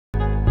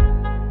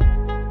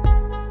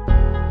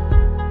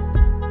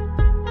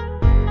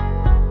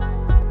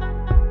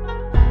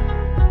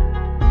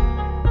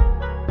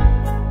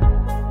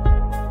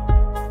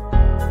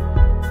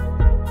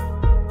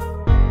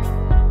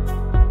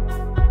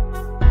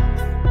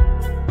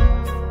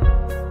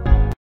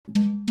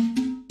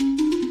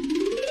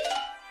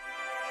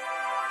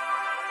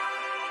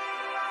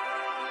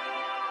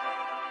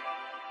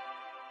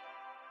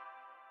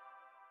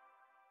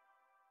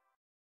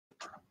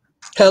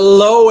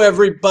Hello,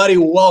 everybody.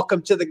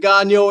 Welcome to the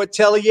Gagnon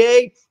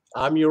Atelier.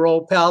 I'm your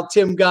old pal,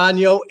 Tim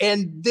Gagnon,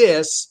 and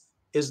this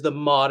is the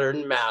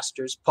Modern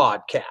Masters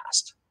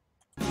Podcast.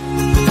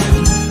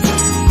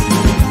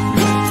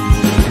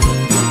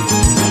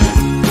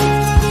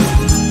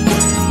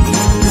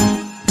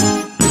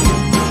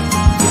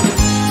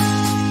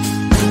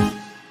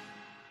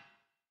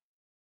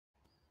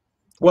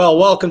 Well,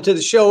 welcome to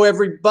the show,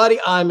 everybody.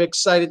 I'm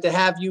excited to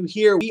have you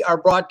here. We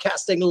are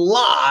broadcasting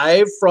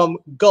live from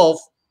Gulf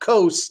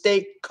Coast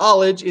State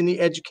College in the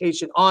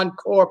Education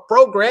Encore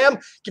program.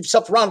 Give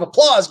yourself a round of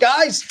applause,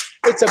 guys.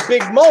 It's a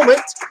big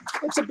moment.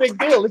 It's a big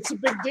deal. It's a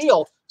big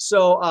deal.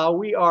 So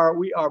we are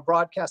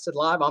broadcasted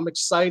live. I'm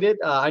excited.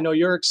 I know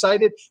you're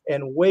excited.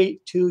 And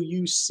wait till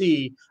you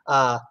see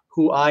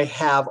who I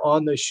have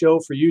on the show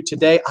for you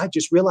today. I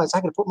just realized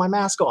I got to put my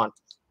mask on.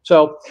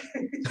 So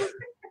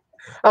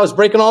I was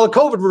breaking all the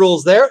COVID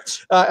rules there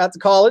at the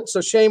college,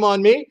 so shame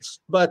on me.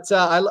 But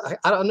I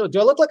don't know. Do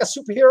I look like a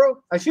superhero?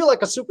 I feel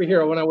like a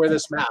superhero when I wear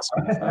this mask.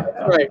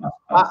 Right.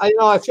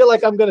 I feel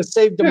like I'm going to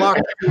save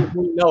democracy as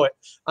we know it.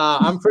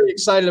 I'm pretty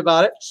excited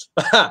about it.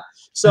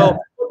 So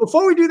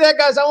before we do that,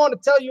 guys, I want to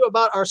tell you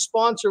about our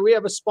sponsor. We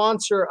have a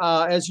sponsor,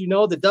 as you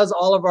know, that does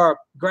all of our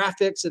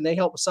graphics, and they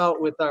help us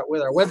out with our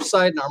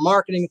website and our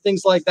marketing and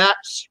things like that.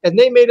 And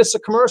they made us a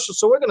commercial,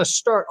 so we're going to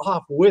start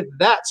off with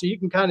that so you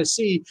can kind of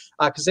see,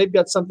 because they've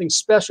got something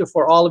special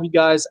for all of you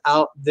guys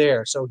out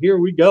there. So here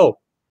we go.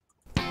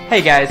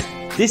 Hey guys,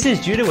 this is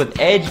Judah with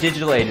Edge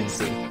Digital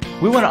Agency.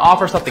 We want to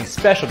offer something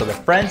special to the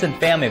friends and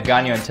family of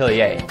Gagnon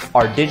Atelier,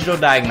 our digital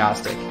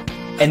diagnostic.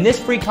 In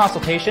this free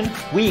consultation,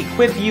 we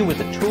equip you with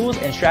the tools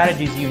and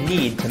strategies you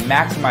need to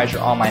maximize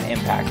your online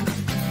impact.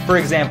 For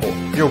example,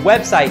 your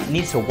website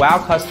needs to wow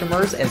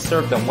customers and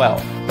serve them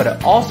well, but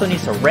it also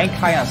needs to rank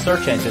high on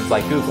search engines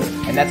like Google,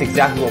 and that's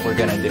exactly what we're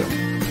going to do.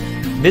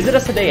 Visit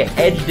us today at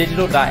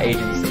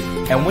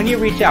edgedigital.agency, and when you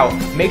reach out,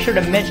 make sure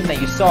to mention that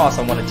you saw us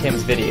on one of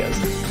Tim's videos.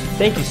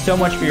 Thank you so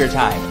much for your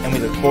time, and we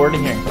look forward to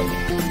hearing from you.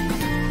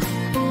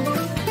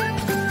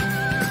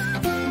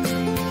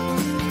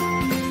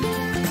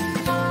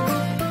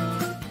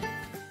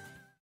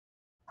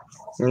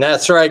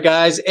 That's right,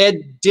 guys.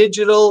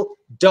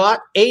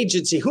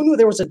 eddigital.agency. Who knew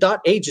there was a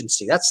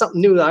 .agency? That's something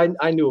new that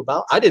I knew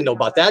about. I didn't know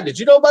about that. Did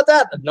you know about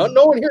that? No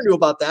one here knew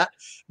about that.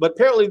 But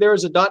apparently there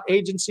is a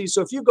 .agency.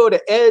 So if you go to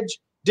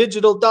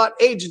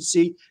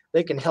eddigital.agency,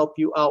 they can help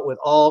you out with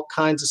all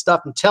kinds of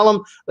stuff. And tell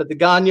them that the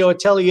Gagnon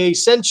Atelier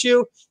sent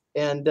you.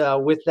 And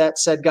with that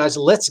said, guys,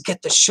 let's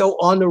get the show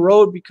on the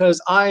road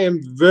because I am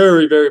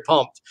very, very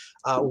pumped.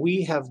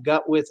 We have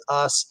got with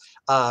us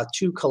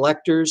two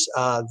collectors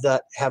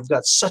that have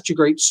got such a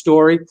great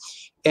story.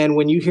 And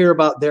when you hear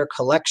about their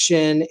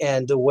collection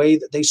and the way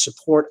that they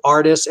support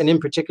artists, and in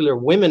particular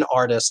women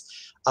artists,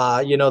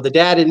 you know, the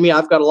dad in me,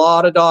 I've got a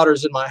lot of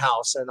daughters in my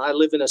house, and I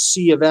live in a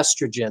sea of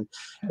estrogen.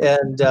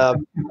 And yeah,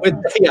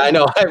 I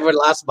know everyone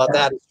laughs about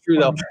that. It's true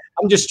though.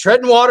 I'm just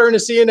treading water in a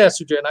sea of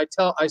estrogen. I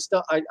tell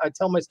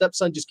my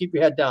stepson, just keep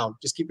your head down.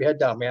 Just keep your head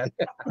down, man.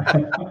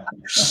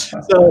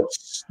 So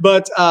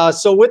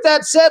with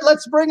that said,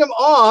 let's bring him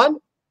on.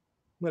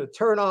 I'm going to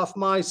turn off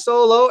my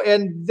solo,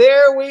 and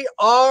there we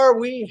are.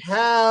 We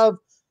have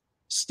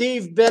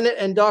Steve Bennett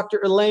and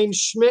Dr. Elaine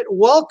Schmidt.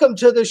 Welcome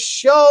to the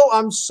show.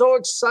 I'm so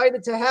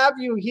excited to have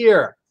you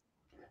here.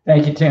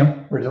 Thank you,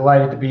 Tim. We're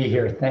delighted to be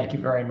here. Thank you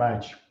very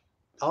much.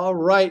 All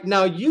right.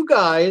 Now, you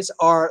guys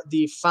are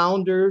the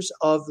founders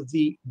of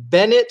the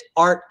Bennett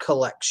Art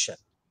Collection,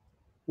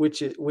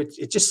 which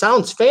it just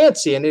sounds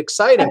fancy and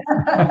exciting.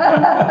 It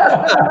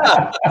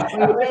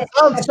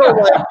sounds sort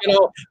of like,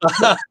 you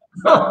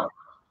know.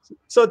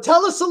 So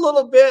tell us a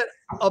little bit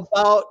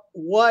about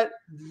what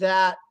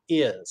that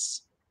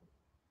is.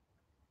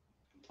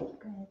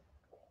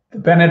 The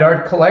Bennett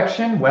Art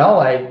Collection,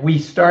 well, we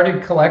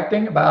started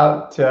collecting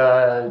about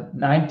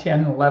 9,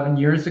 10, 11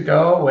 years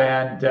ago,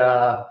 and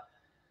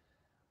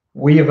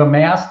we have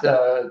amassed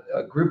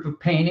a group of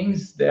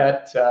paintings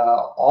that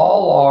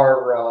all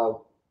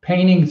are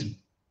paintings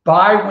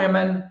by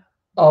women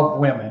of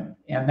women,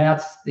 and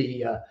that's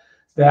the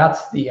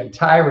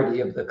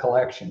entirety of the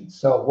collection.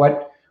 So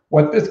what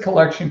this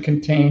collection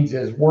contains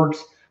is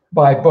works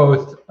by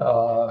both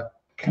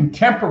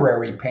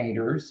contemporary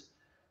painters,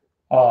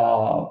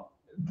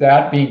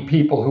 that being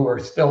people who are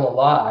still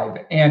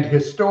alive, and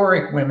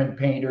historic women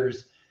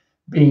painters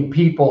being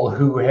people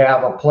who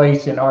have a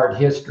place in art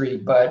history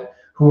but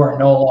who are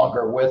no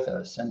longer with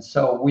us. And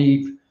so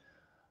we've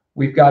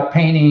got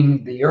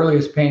painting. The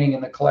earliest painting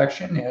in the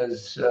collection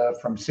is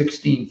from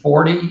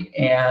 1640,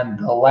 and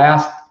the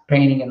last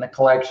painting in the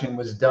collection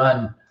was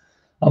done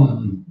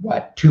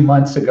 2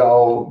 months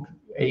ago,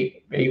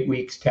 8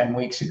 weeks, 10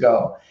 weeks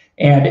ago,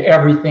 and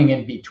everything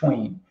in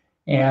between.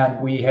 And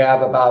we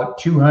have about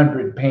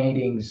 200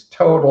 paintings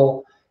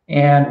total,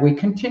 and we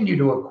continue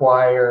to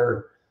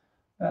acquire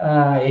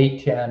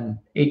 8, 10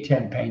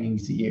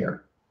 paintings a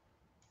year.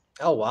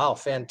 Oh, wow.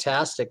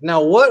 Fantastic.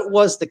 Now, what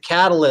was the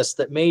catalyst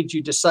that made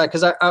you decide?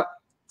 Because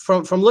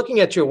from looking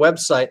at your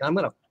website, I'm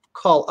going to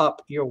call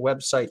up your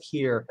website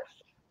here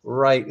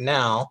right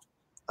now.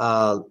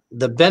 the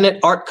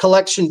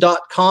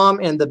BennettArtCollection.com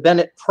and the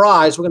Bennett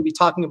Prize. We're going to be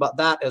talking about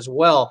that as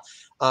well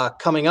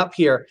coming up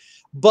here.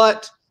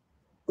 But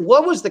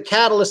what was the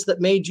catalyst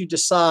that made you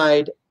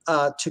decide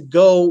to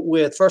go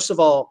with, first of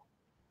all,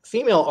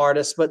 female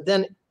artists, but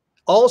then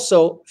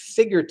also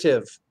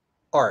figurative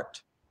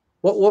art?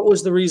 What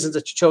was the reasons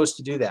that you chose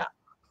to do that?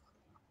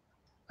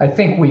 I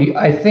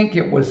think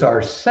it was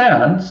our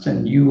sense,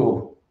 and you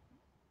will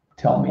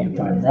tell me if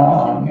I'm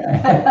wrong.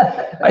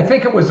 I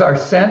think it was our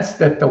sense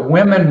that the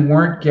women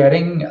weren't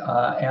getting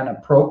an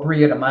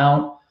appropriate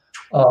amount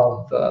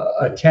of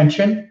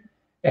attention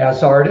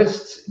as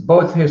artists,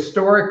 both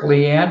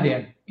historically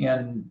and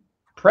in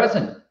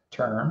present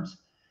terms.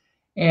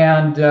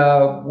 And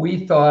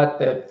we thought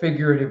that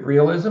figurative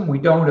realism, we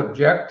don't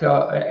object to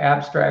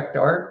abstract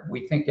art.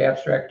 We think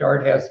abstract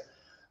art has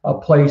a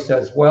place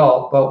as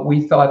well, but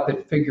we thought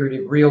that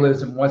figurative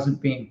realism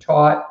wasn't being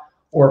taught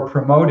or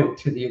promoted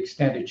to the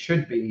extent it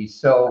should be.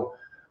 So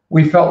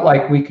we felt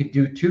like we could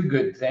do two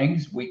good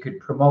things. We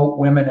could promote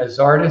women as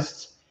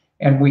artists,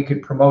 and we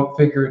could promote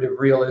figurative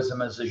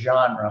realism as a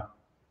genre.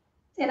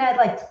 And I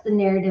liked the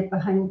narrative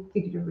behind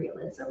figurative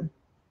realism.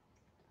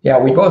 Yeah,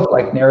 we both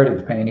like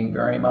narrative painting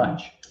very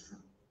much.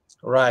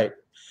 Right.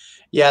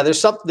 Yeah,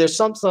 there's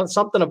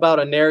something about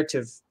a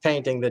narrative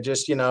painting that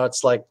just, you know,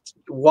 it's like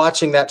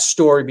watching that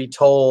story be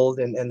told,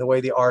 and the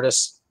way the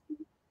artist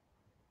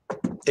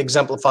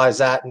exemplifies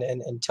that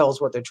and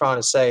tells what they're trying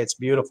to say. It's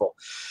beautiful.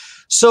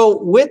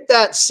 So with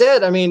that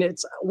said, I mean,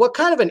 what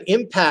kind of an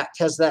impact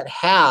has that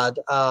had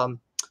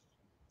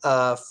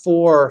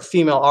for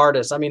female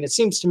artists? I mean, it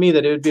seems to me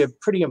that it would be a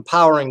pretty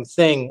empowering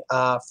thing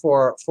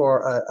for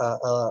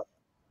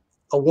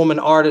a woman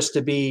artist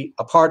to be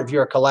a part of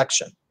your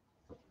collection.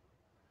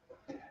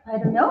 I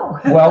don't know.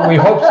 Well, we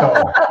hope so.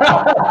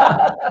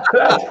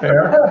 That's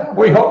fair.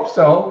 We hope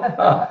so.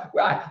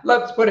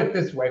 Let's put it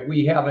this way.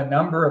 We have a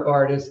number of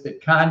artists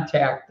that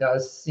contact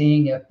us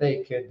seeing if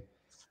they could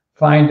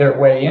find their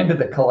way into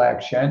the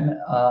collection.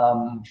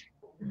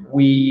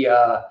 We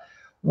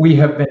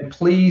have been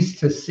pleased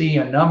to see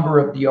a number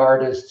of the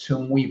artists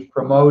whom we've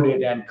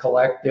promoted and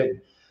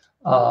collected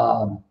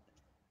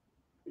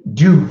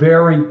do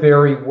very,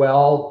 very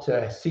well,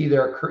 to see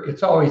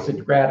it's always a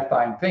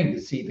gratifying thing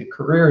to see the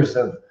careers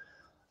of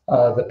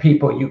the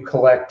people you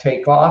collect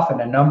take off.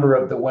 And a number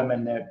of the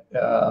women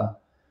that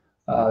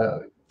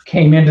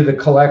came into the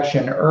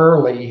collection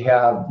early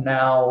have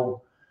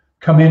now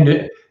come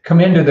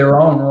into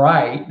their own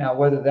right. Now,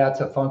 whether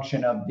that's a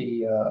function of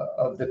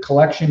the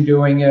collection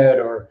doing it,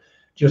 or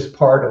just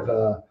part of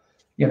a,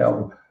 you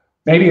know,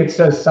 maybe it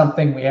says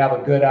something, we have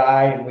a good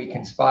eye and we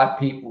can spot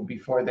people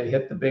before they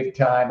hit the big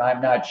time. I'm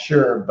not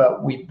sure,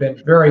 but we've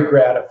been very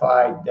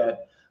gratified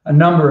that a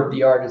number of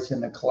the artists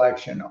in the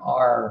collection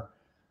are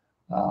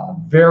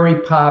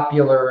very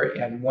popular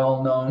and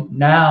well-known,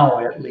 now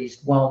at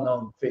least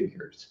well-known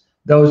figures.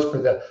 Those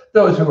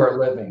who are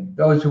living.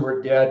 Those who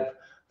are dead,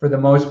 for the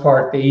most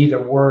part, they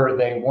either were or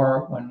they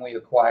weren't when we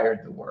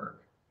acquired the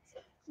work.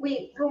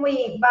 When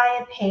we buy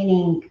a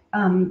painting,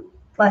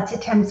 lots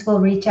of times we'll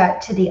reach out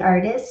to the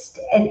artist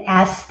and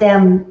ask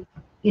them,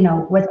 you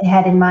know, what they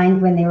had in mind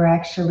when they were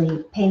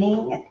actually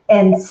painting.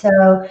 And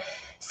so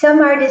some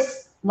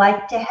artists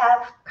like to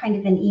have kind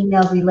of an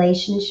email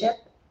relationship,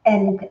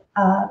 and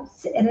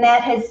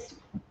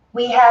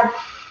we have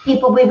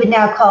people we would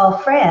now call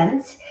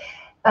friends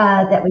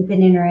that we've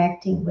been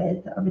interacting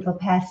with over the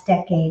past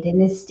decade.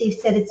 And as Steve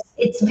said,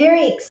 it's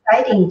very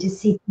exciting to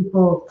see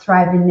people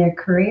thrive in their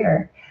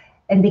career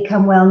and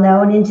become well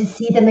known, and to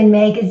see them in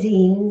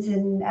magazines,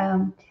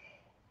 and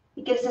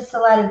it gives us a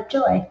lot of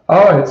joy.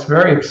 Oh, it's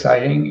very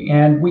exciting,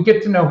 and we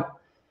get to know,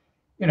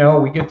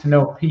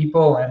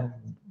 people and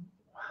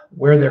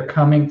where they're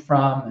coming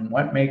from and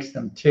what makes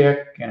them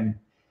tick. And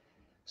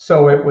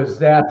so it was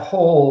that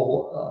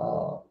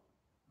whole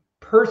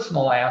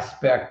personal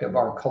aspect of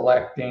our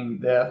collecting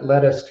that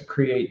led us to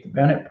create the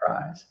Bennett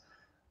Prize.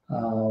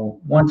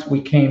 Once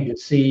we came to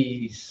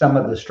see some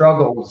of the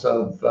struggles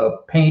of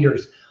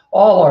painters.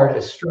 All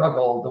artists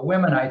struggle. The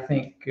women, I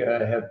think,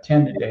 have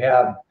tended to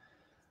have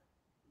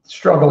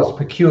struggles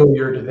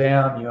peculiar to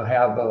them. You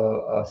have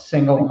a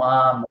single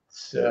mom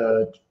that's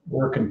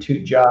working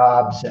 2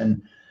 jobs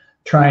and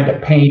trying to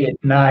paint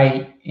at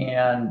night.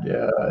 And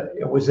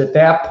it was at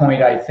that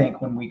point, I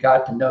think, when we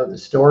got to know the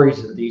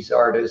stories of these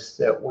artists,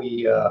 that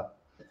we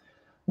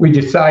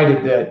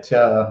decided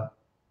that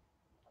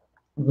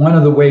one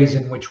of the ways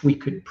in which we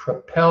could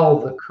propel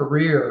the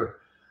careers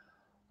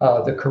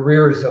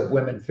of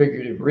women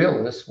figurative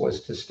realists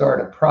was to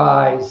start a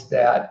prize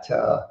that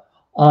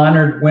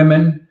honored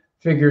women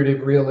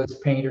figurative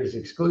realist painters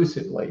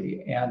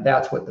exclusively, and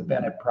that's what the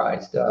Bennett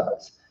Prize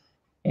does.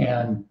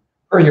 And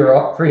for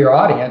your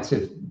audience,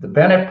 if the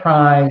Bennett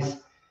Prize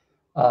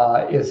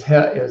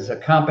is a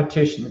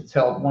competition that's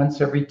held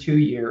once every 2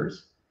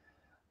 years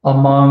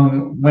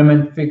among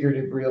women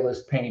figurative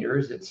realist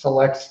painters. It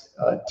selects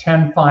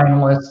 10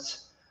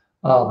 finalists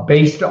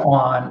based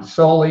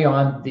solely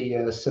on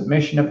the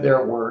submission of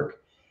their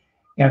work,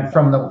 And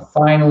from the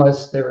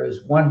finalists, there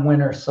is one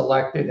winner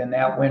selected, and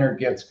that winner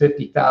gets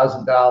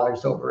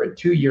 $50,000 over a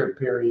 2-year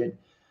period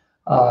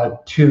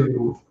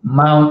to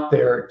mount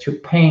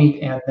to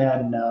paint and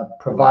then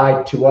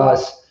provide to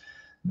us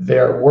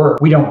their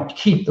work. We don't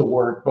keep the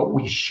work, but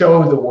we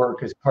show the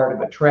work as part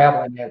of a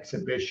traveling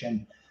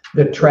exhibition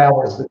that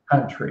travels the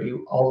country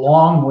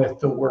along with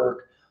the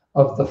work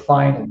of the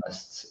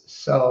finalists.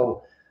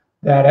 So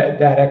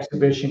that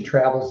exhibition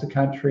travels the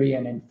country,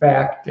 and in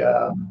fact,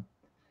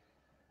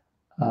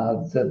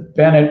 the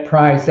Bennett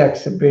Prize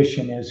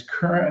exhibition is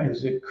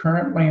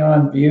currently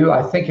on view?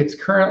 I think it's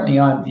currently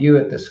on view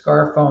at the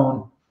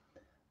Scarphone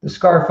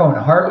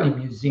Hartley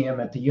Museum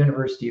at the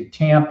University of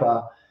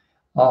Tampa,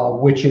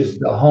 which is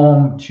the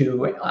home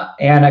to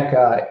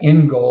Annika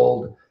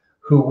Ingold,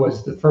 who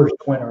was the first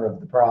winner of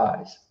the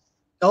prize.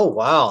 Oh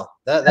wow,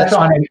 that's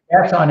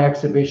on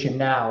exhibition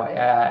now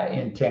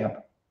in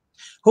Tampa.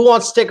 Who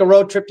wants to take a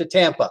road trip to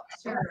Tampa?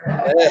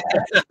 The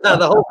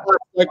whole class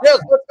like, yes,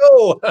 let's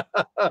go.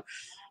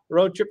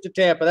 Road trip to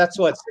Tampa. That's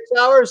what, 6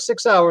 hours?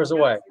 6 hours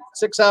away.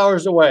 6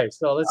 hours away.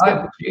 So let's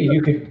get.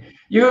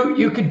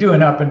 You could do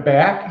an up and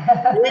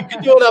back. We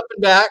could do an up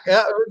and back.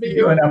 Yeah, it would be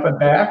do an up and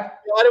back.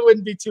 Yeah, it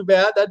wouldn't be too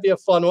bad. That'd be a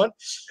fun one.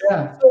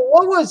 Yeah. So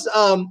what was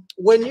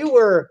when you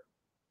were?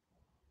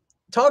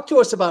 Talk to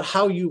us about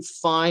how you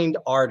find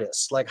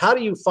artists. Like, how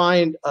do you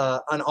find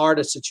an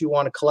artist that you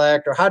want to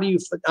collect, or how do you?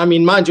 I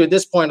mean, mind you, at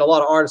this point, a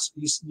lot of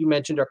artists you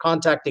mentioned are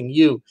contacting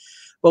you,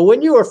 but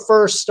when you were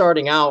first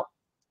starting out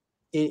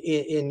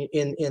in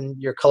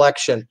your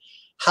collection,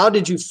 how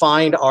did you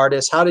find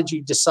artists? How did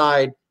you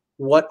decide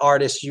what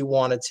artists you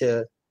wanted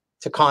to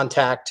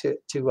contact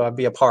to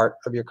be a part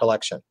of your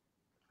collection?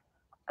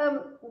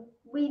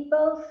 We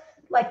both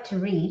like to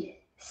read.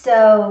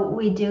 So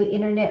we do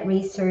internet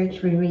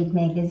research, we read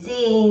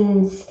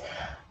magazines.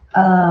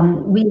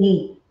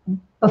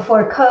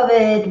 Before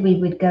COVID, we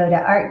would go to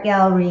art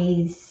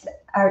galleries,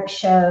 art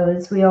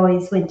shows. We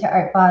always went to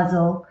Art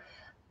Basel.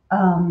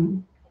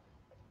 We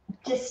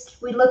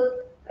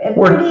look at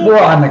we're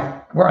on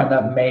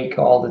the make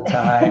all the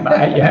time.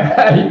 I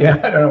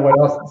don't know what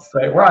else to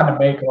say. We're on the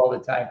make all the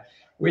time.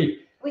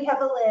 We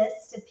have a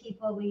list of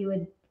people we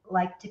would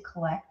like to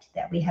collect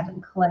that we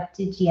haven't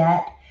collected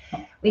yet.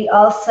 We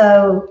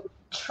also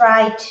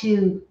try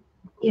to,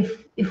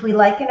 if we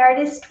like an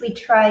artist, we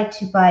try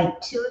to buy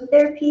 2 of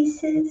their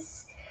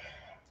pieces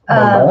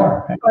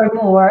or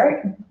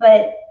more,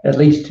 but at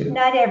least 2.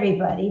 Not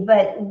everybody,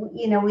 but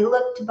we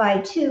look to buy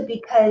 2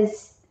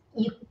 because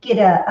you get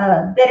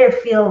a better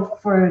feel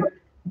for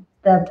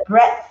the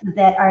breadth of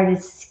that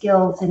artist's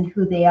skills and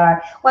who they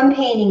are. One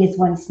painting is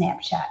 1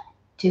 snapshot,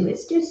 2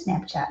 is 2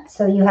 snapshots,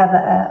 so you have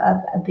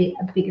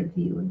a bigger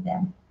view of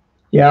them.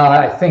 Yeah,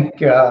 I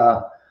think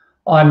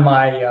on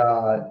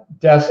my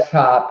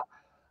desktop,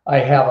 I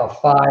have a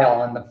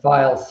file, and the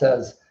file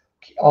says,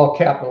 all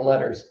capital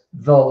letters,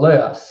 the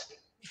list.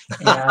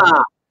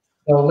 And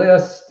the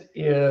list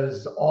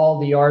is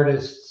all the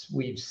artists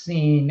we've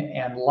seen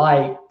and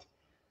liked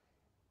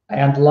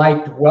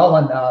well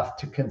enough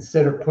to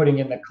consider putting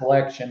in the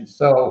collection.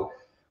 So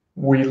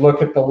we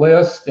look at the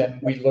list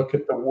and we look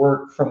at the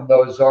work from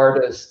those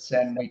artists,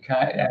 and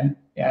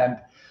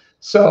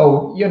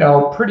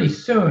so, pretty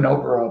soon,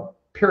 over a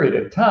period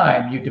of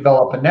time, you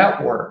develop a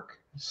network.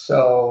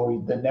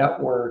 So the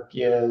network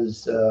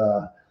is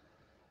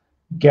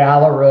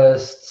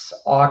gallerists,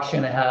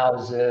 auction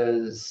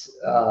houses,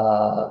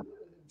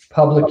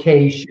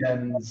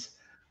 publications,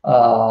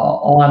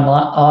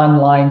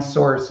 online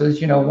sources.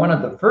 One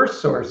of the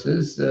first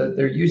sources,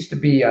 there used to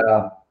be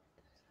a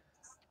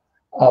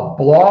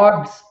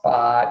blog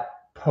spot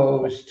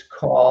post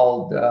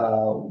called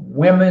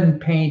Women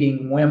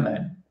Painting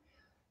Women.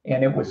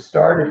 And it was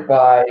started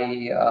by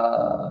 2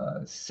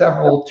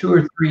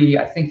 or 3,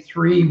 I think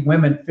 3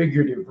 women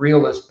figurative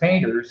realist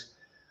painters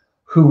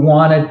who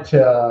wanted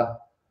to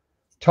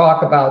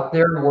talk about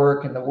their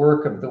work and the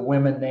work of the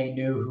women they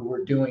knew who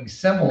were doing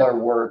similar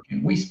work.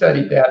 And we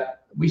studied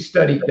that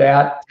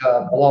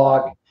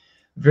blog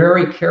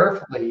very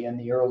carefully in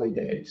the early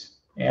days.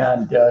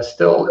 And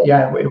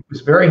it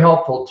was very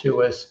helpful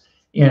to us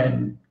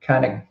in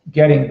kind of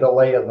getting the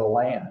lay of the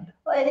land.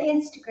 Well, and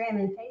Instagram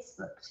and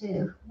Facebook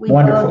too. We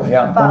Wonderful,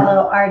 both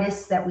follow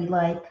artists that we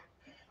like,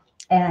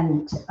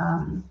 and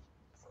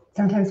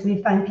sometimes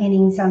we find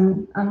paintings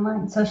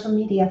online, social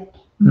media.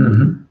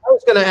 Mm-hmm. I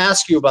was going to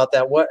ask you about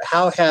that.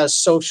 How has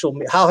social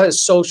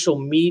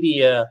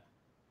media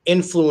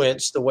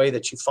influenced the way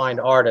that you find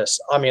artists?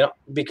 I mean,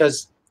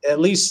 because at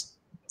least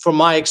from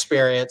my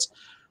experience,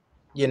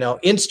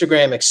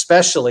 Instagram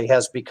especially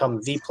has become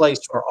the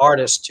place for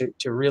artists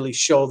to really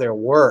show their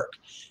work.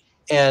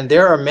 And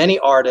there are many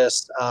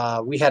artists.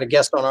 We had a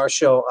guest on our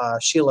show,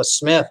 Sheila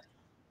Smith.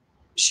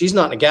 She's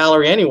not in a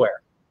gallery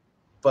anywhere,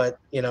 but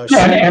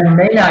and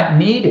may not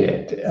need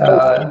it.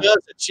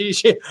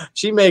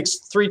 She makes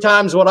 3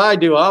 times what I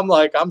do.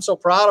 I'm so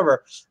proud of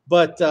her.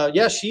 But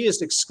she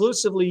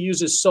exclusively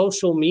uses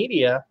social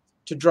media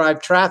to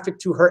drive traffic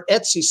to her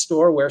Etsy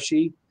store, where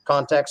she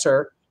contacts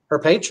her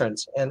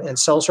patrons and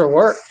sells her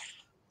work.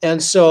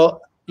 And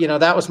so,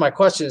 that was my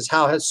question, is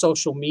how has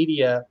social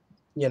media,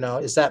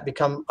 is that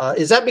become,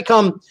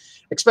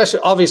 especially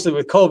obviously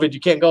with COVID, you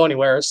can't go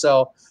anywhere.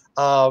 So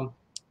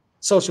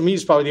social media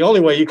is probably the only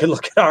way you can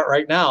look at art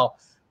right now.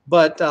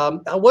 But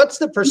what's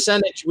the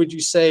percentage, would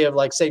you say, of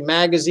like, say,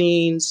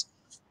 magazines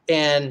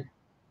and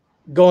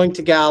going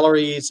to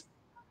galleries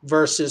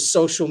versus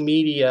social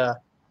media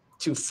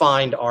to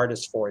find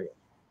artists for you?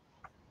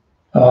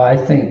 I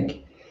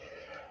think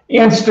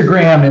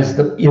Instagram is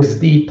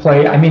the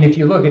play. I mean, if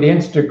you look at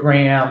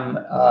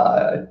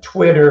Instagram,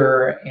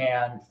 Twitter,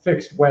 and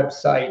fixed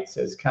websites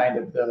as kind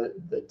of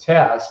the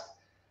test,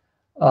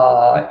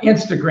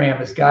 Instagram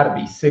has got to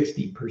be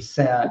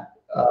 60%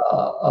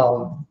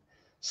 of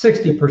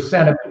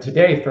 60% of it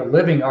today for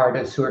living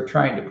artists who are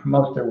trying to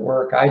promote their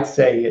work. I'd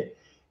say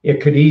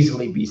it could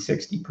easily be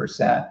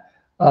 60%.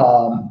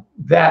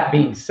 That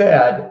being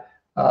said,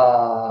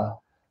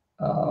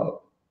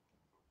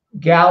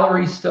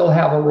 galleries still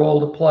have a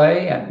role to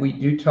play, and we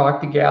do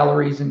talk to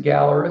galleries and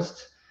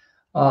gallerists.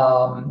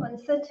 And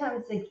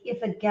sometimes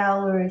if a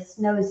gallerist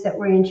knows that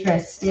we're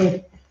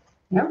interested,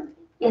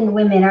 in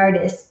women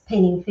artists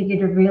painting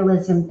figurative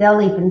realism,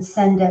 they'll even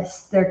send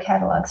us their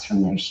catalogs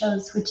from their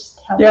shows, which is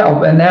helpful.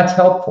 Yeah, and that's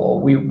helpful.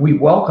 We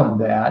welcome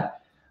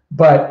that.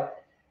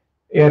 But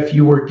if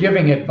you were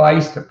giving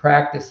advice to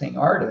practicing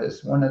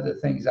artists, one of the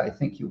things I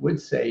think you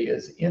would say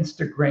is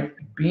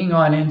being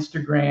on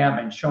Instagram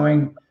and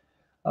showing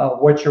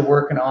what you're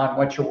working on,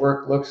 what your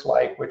work looks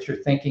like, what your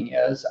thinking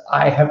is.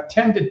 I have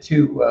tended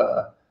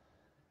to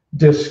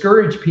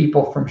discourage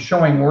people from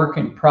showing work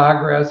in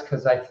progress,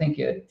 because I think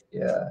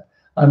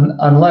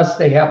unless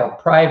they have a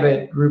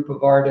private group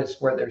of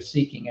artists where they're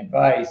seeking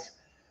advice,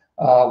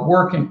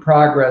 work in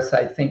progress,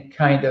 I think,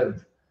 kind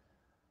of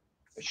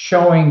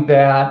showing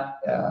that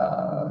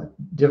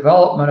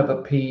development of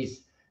a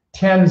piece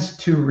tends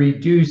to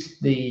reduce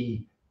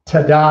the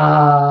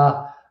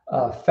ta-da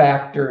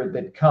factor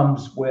that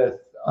comes with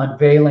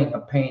unveiling a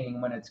painting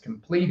when it's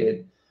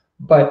completed.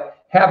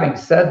 But having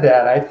said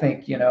that, I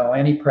think,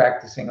 any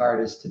practicing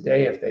artist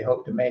today, if they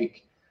hope to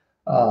make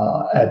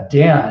a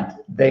dent,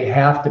 they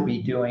have to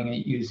be doing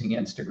it using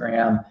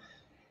Instagram.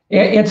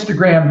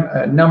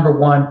 Instagram, number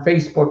one,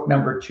 Facebook,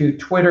 number two,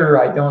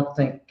 Twitter, I don't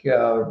think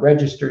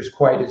registers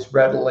quite as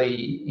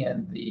readily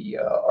in the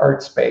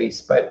art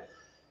space, but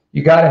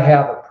you got to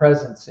have a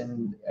presence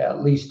in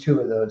at least two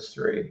of those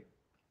three.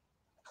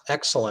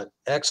 Excellent.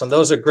 Excellent.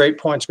 Those are great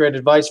points, great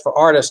advice for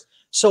artists.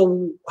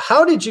 So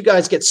how did you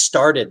guys get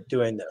started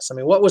doing this? I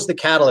mean, what was the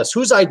catalyst?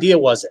 Whose idea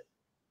was it?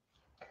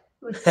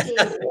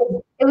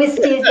 It was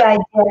Steve's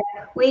idea.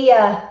 We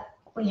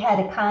had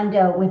a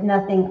condo with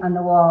nothing on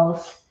the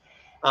walls.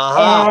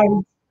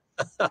 And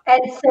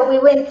so we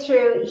went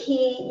through,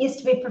 he used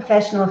to be a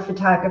professional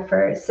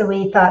photographer, so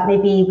we thought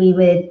maybe we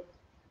would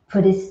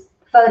put his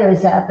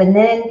photos up. And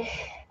then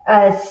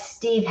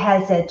Steve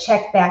has a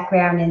Czech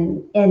background,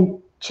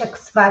 and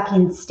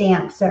Czechoslovakian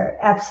stamps are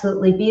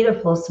absolutely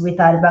beautiful. So we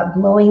thought about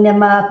blowing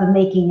them up and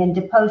making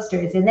into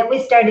posters. And then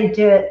we started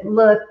to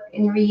look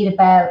and read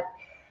about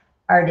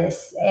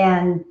artists.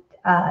 And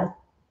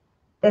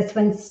that's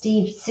when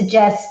Steve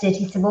suggested,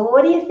 he said, well,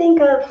 what do you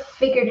think of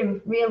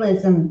figurative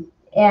realism?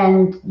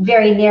 And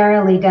very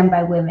narrowly done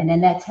by women.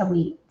 And that's how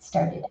we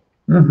started.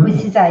 It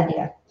was his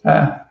idea.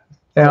 Yeah,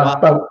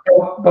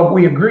 but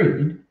we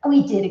agreed.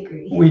 We did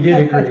agree. We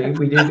did agree.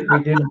 We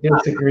didn't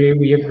disagree.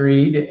 We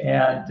agreed.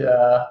 And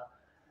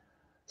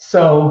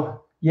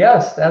so,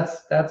 yes,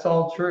 that's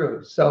all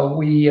true. So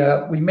we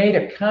made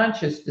a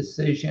conscious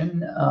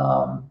decision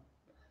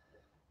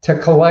to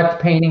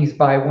collect paintings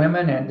by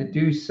women, and to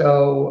do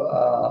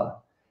so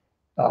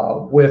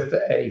with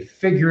a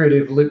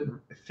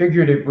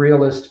figurative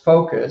realist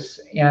focus.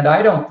 And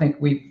I don't think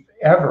we've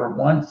ever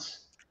once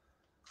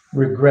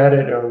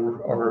regretted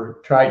or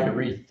tried to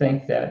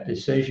rethink that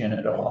decision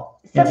at all.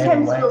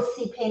 Sometimes we'll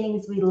see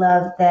paintings we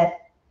love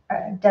that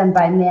are done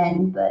by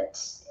men,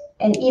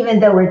 and even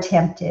though we're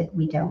tempted,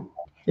 we don't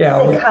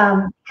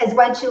succumb, because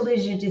once you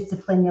lose your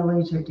discipline, you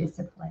lose your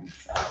discipline.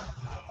 So.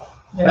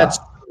 Yeah.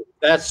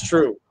 That's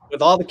true.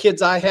 With all the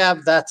kids I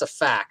have, that's a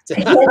fact.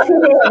 Yes, it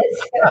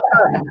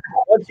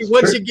is.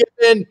 Once you get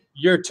in,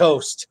 you're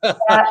toast.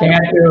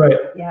 Can't do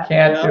it. Yeah.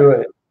 Can't do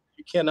it.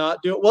 You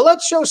cannot do it. Well,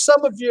 let's show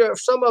some of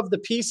the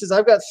pieces.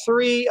 I've got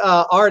three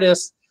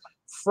artists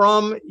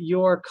from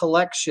your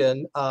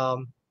collection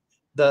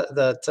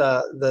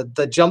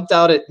that jumped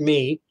out at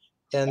me,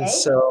 and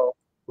so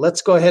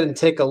let's go ahead and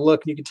take a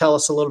look. You can tell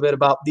us a little bit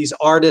about these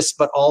artists,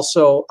 but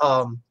also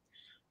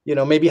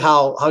maybe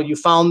how you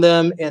found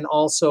them, and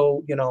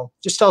also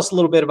just tell us a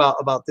little bit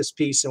about this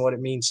piece and what it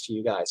means to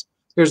you guys.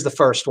 Here's the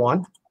first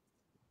one.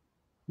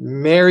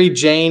 Mary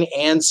Jane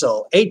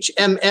Ansell,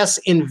 HMS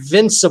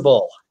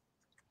Invincible.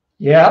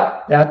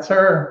 Yeah, that's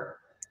her.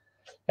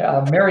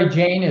 Mary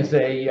Jane is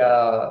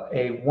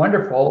a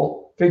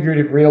wonderful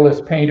figurative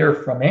realist painter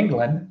from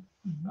England,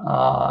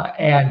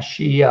 and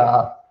she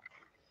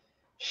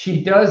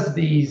does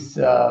these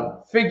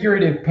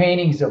figurative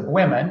paintings of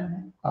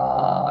women,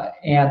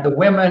 and the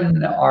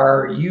women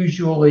are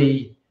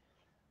usually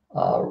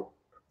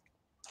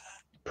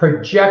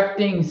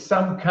projecting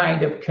some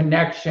kind of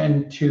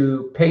connection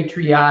to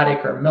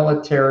patriotic or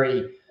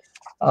military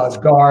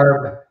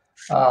garb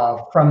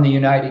from the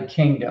United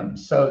Kingdom.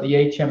 So the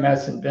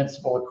HMS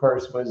Invincible, of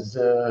course, was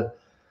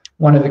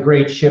one of the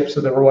great ships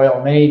of the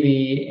Royal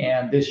Navy,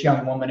 and this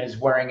young woman is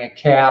wearing a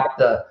cap.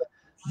 The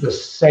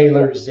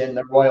sailors in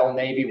the Royal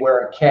Navy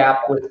wear a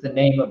cap with the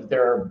name of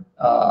their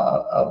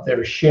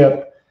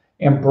ship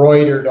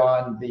embroidered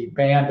on the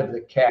band of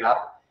the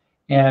cap,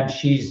 and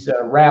she's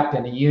wrapped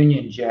in a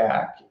Union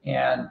Jack.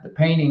 And the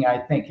painting, I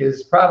think,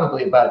 is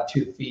probably about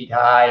 2 feet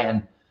high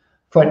and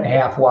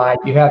 1.5 feet wide.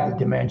 You have the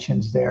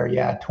dimensions there,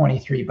 yeah,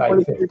 23 by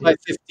 50. By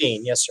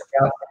 15, yes, sir.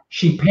 Yeah.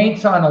 She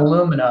paints on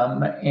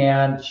aluminum,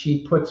 and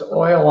she puts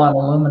oil on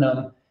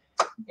aluminum,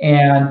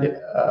 and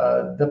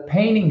the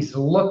paintings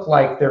look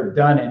like they're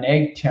done in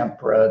egg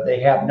tempera. They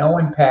have no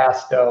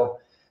impasto.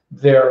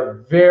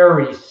 They're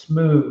very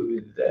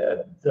smooth.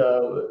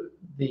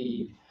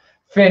 The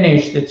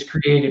finish that's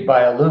created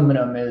by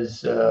aluminum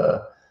is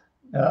the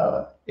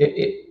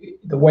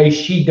way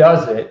she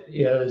does it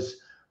is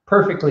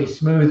perfectly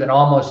smooth and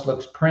almost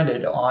looks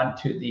printed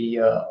onto the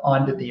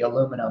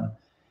aluminum.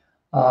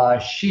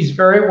 She's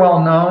very well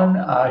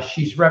known.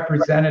 She's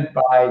represented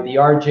by the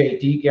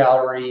RJD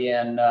Gallery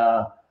in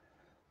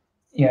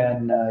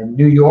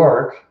New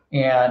York,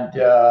 and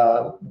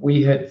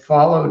we had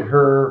followed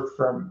her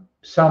for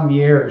some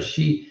years.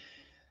 She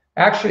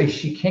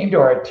came to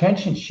our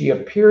attention. She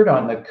appeared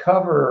on the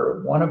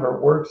cover. One of her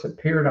works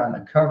appeared on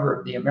the cover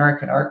of the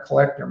American Art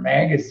Collector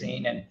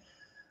magazine and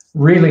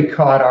really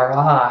caught our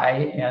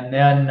eye. And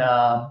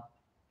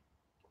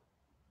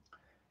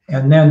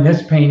then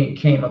this painting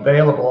came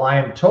available. I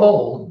am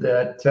told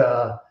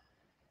that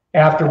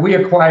after we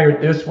acquired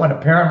this one,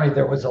 apparently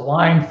there was a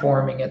line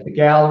forming at the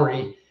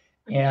gallery,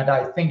 and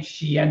I think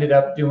she ended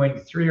up doing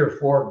 3 or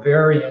 4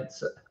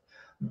 variants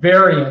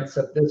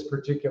of this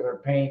particular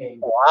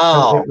painting.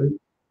 Wow.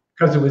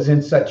 Because it was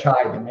in such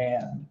high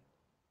demand.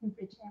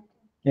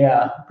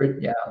 Yeah.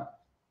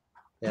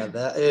 Yeah,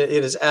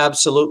 it is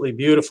absolutely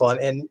beautiful.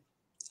 And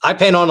I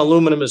paint on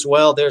aluminum as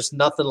well. There's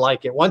nothing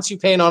like it. Once you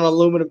paint on an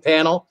aluminum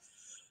panel,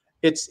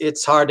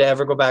 it's hard to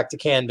ever go back to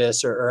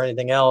canvas or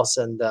anything else.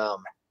 And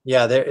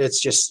yeah,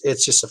 it's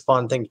just a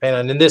fun thing to paint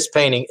on. And this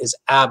painting is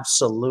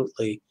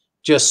absolutely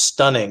just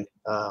stunning.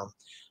 Well,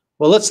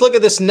 let's look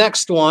at this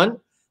next one.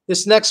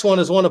 This next one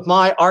is one of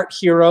my art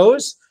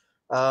heroes.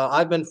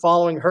 I've been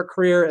following her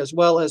career as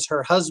well as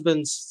her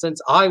husband's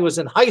since I was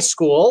in high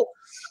school.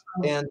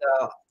 And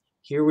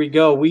here we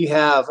go. We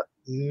have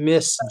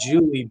Miss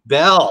Julie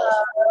Bell.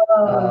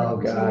 Oh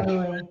gosh.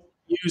 Julie.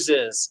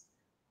 Muses.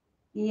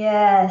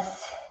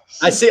 Yes.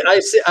 I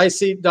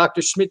see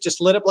Dr. Schmidt just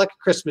lit up like a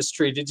Christmas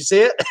tree. Did you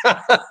see it?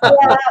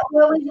 Yeah,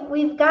 well,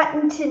 we've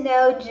gotten to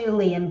know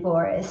Julie and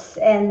Boris,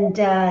 and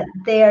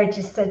they are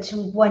just such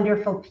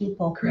wonderful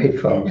people. Great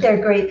folks.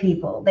 They're great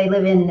people. They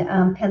live in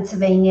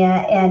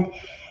Pennsylvania, and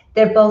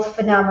they're both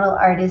phenomenal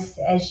artists,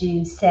 as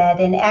you said.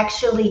 And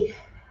actually,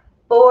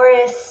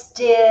 Boris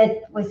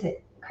did, was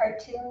it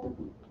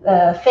cartoon?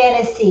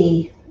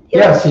 Fantasy.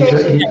 Yes,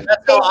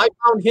 that's how I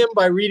found him,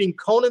 by reading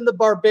Conan the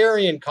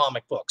Barbarian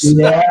comic books.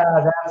 Yeah,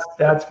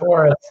 that's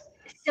Boris.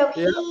 So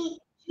Julie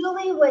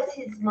was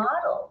his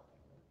model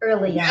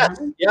early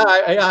on. Yeah,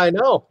 I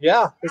know.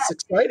 Yeah, it's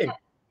exciting.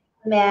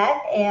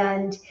 Met,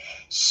 and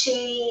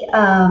she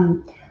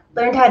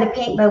learned how to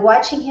paint by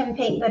watching him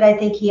paint, but I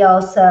think he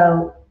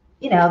also,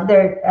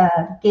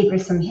 gave her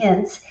some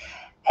hints.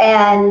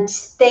 And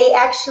they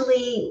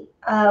actually,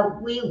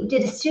 we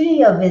did a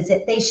studio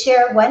visit. They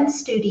share one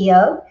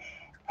studio,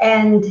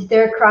 and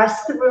they're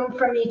across the room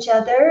from each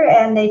other,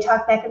 and they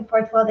talk back and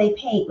forth while they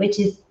paint, which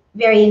is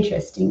very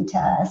interesting to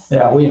us.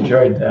 Yeah, we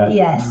enjoyed that.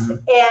 Yes.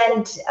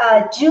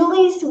 And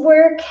Julie's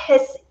work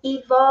has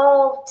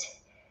evolved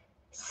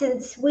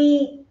since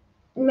we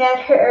met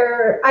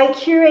her. I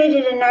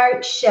curated an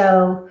art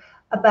show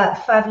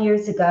about 5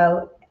 years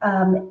ago,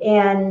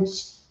 and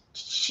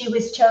she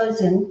was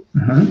chosen,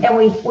 and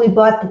we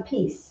bought the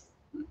piece.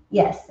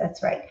 Yes,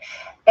 that's right.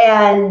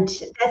 And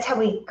that's how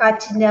we got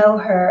to know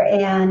her.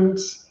 And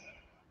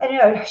I don't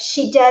know,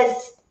 she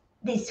does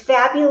these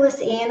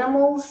fabulous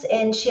animals,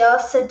 and she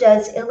also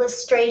does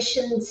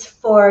illustrations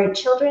for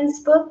children's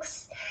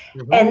books.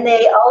 And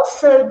they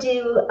also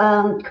do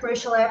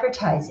commercial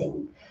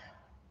advertising.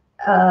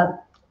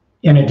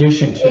 In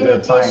addition to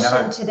their fine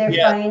art.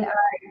 Fine art.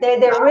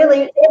 They're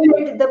really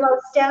the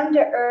most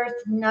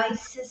down-to-earth,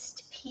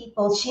 nicest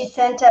people. She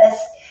sent us,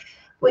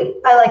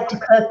 I like to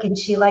cook, and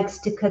she likes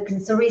to cook.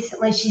 And so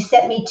recently she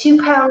sent me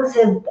 2 pounds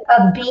of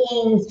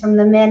beans from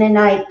the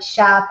Mennonite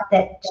shop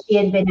that she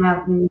had been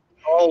out in.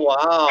 Oh,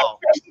 wow.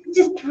 She's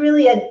just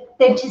really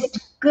they're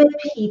just good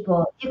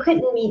people. You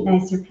couldn't meet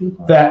nicer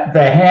people. The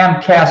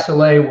ham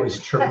cassoulet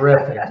was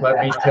terrific, let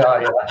me tell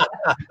you.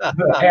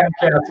 The ham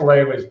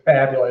cassoulet was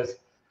fabulous.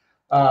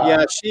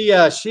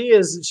 Yeah, she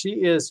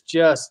is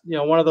just,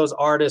 one of those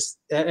artists.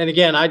 And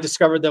again, I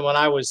discovered them when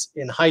I was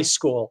in high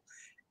school.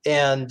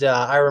 And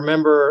I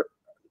remember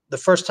the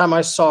first time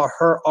I saw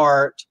her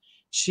art,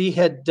 she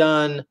had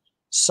done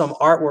some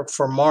artwork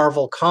for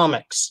Marvel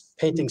Comics,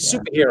 painting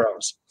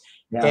superheroes.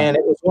 Yeah. And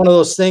it was one of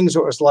those things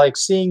where it was like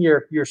seeing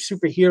your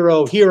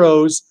superhero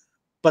heroes,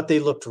 but they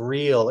looked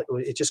real.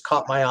 It just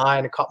caught my eye,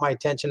 and it caught my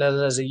attention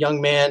as a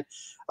young man,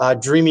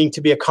 dreaming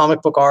to be a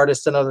comic book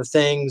artist and other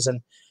things.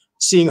 And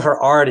seeing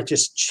her art, it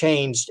just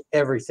changed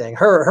everything.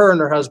 Her and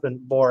her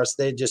husband, Boris,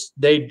 they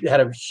had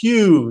a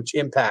huge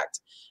impact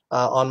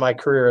on my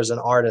career as an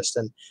artist.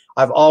 And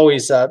I've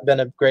always been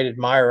a great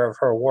admirer of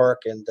her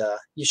work. And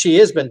she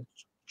has been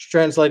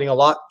transferring a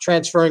lot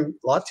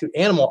to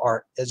animal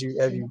art, as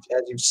you've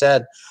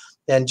said,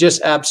 and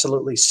just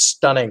absolutely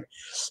stunning.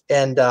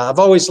 And I've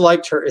always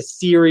liked her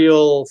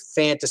ethereal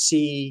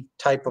fantasy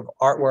type of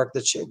artwork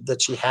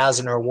that she has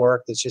in her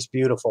work. That's just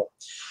beautiful.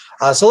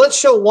 So let's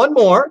show one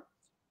more.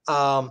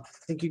 I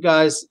think you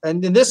guys,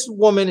 and then this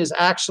woman is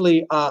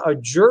actually a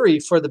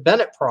jury for the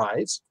Bennett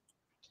Prize,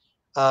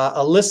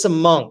 Alyssa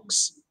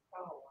Monks.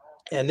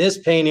 And this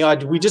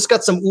painting, we just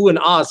got some ooh and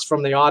ahs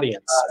from the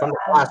audience, from the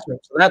classroom,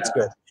 so that's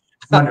good.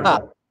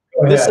 Wonderful.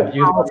 This is a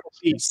powerful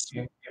piece.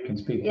 You can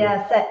speak.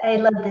 Yes, I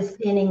love this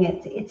painting.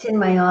 It's in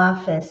my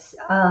office.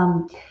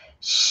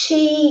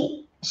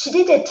 She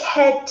did a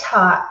TED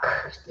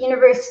Talk,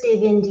 University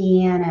of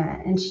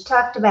Indiana, and she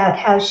talked about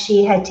how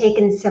she had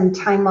taken some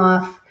time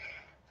off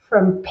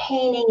from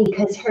painting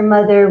because her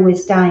mother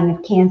was dying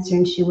of cancer,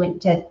 and she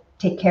went to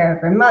take care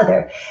of her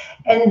mother.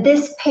 And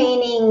this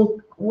painting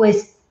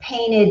was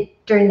painted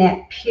during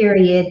that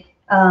period.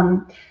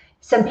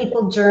 Some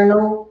people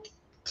journal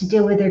to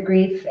deal with their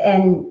grief,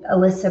 and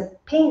Alyssa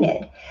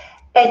painted.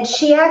 And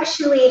she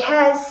actually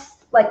has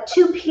like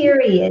two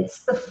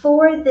periods.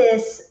 Before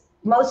this,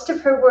 most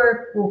of her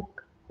work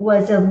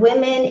was of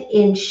women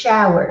in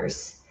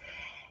showers,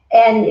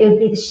 and it would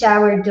be the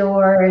shower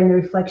door and the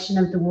reflection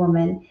of the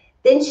woman.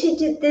 Then she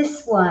did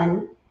this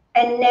one,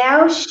 and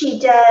now she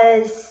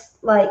does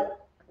like,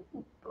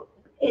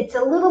 it's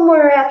a little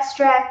more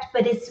abstract,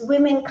 but it's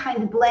women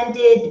kind of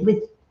blended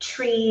with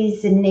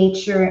trees and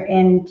nature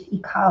and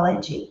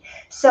ecology.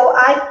 So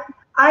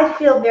I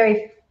feel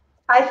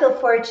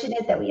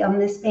fortunate that we own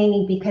this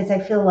painting, because I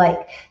feel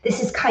like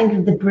this is kind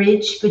of the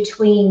bridge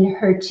between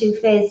her two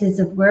phases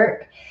of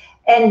work.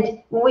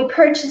 And when we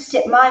purchased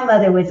it, my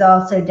mother was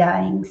also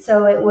dying.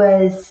 So it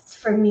was,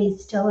 for me,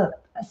 still a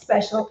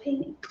special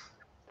painting.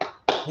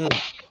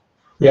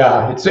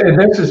 Yeah,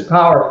 this is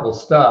powerful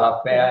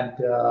stuff. And,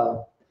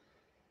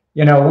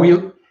 you know,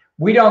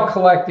 we don't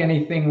collect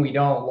anything we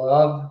don't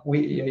love.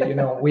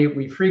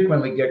 We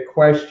frequently get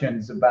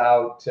questions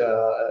about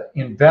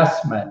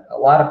investment. A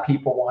lot of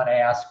people want to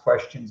ask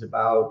questions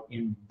about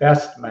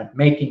investment,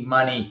 making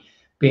money,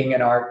 being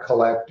an art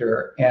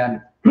collector.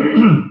 And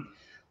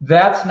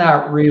that's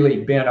not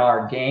really been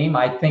our game.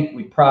 I think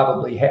we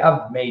probably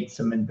have made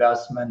some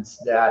investments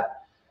that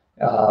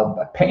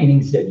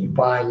paintings that you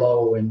buy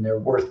low and they're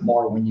worth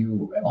more when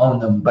you own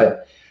them.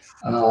 But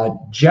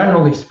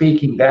generally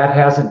speaking, that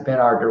hasn't been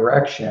our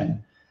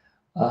direction.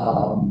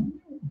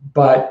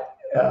 But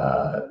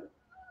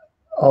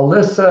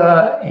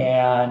Alyssa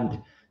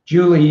and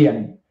Julie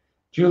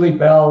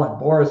Bell and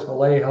Boris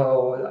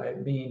Vallejo, I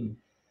mean,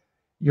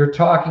 you're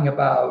talking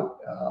about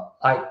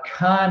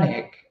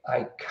iconic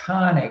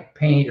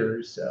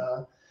painters,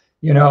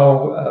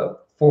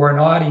 for an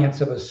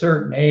audience of a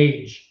certain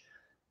age,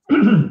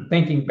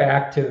 thinking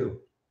back to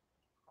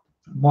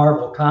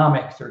Marvel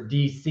Comics or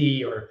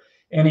DC or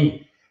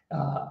any,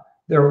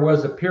 there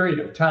was a period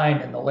of time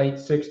in the late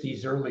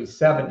 60s, early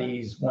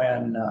 70s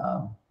when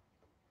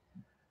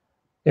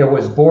it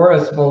was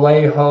Boris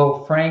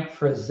Vallejo, Frank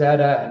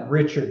Frazetta, and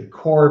Richard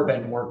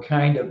Corbin were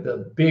kind of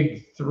the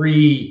big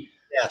three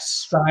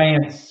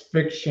science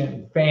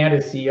fiction,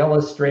 fantasy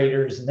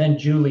illustrators. And then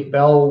Julie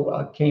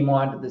Bell came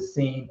onto the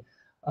scene.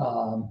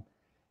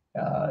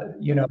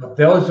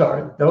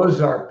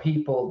 Those are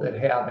people that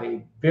have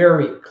a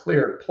very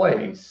clear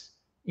place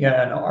in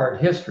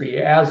art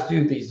history, as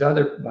do these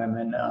other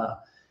women.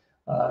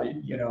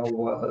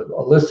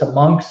 Alyssa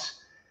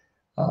Monks,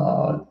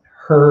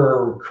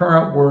 her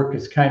current work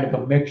is kind of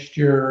a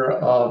mixture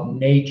of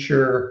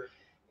nature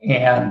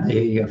and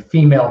the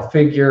female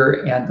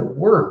figure, and the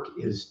work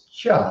is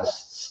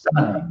just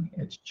stunning.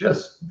 It's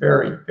just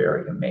very,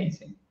 very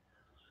amazing.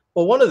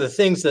 Well, one of the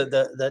things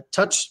that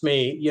touched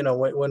me,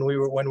 when we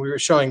were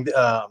showing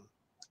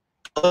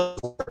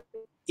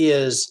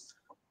is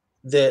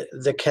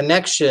the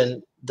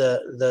connection,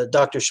 the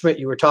Dr. Schmidt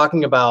you were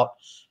talking about,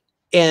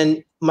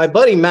 and my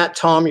buddy Matt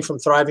Tommy from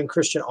Thriving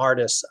Christian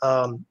Artists.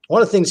 One of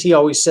the things he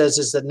always says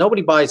is that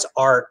nobody buys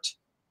art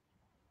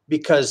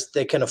because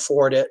they can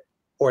afford it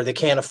or they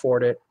can't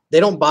afford it. They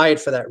don't buy it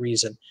for that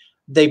reason.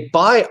 They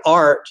buy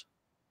art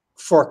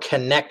for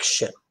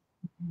connection.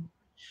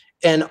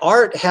 And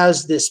art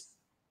has this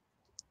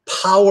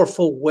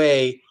powerful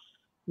way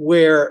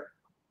where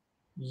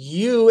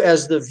you,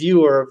 as the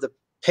viewer, of the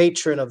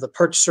patron, of the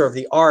purchaser of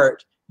the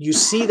art, you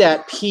see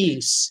that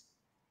piece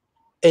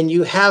and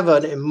you have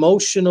an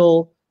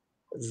emotional,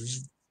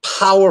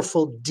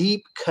 powerful,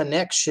 deep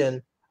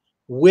connection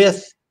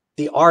with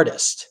the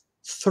artist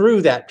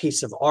through that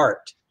piece of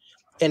art.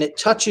 and it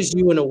touches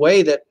you in a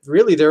way that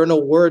really there are no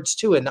words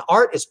to. And the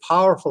art is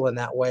powerful in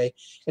that way,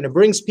 and it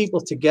brings people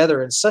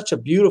together in such a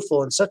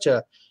beautiful and such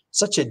a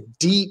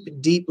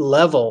deep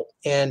level.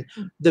 And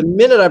the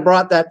minute I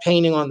brought that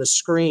painting on the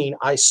screen,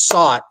 I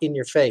saw it in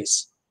your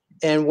face.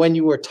 And when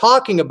you were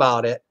talking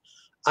about it,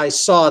 I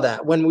saw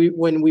that. When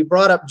we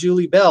brought up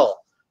Julie Bell,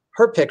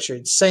 her picture,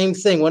 same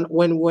thing.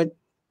 When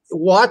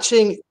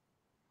watching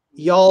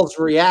y'all's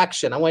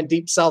reaction, I went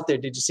deep south there.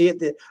 Did you see it?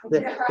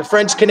 The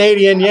French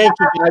Canadian Yankee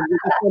guy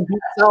went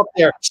deep south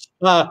there.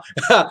 But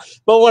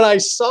when I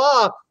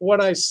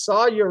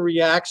saw your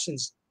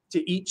reactions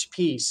to each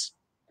piece,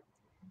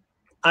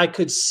 I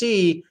could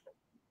see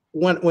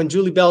when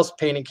Julie Bell's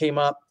painting came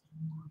up,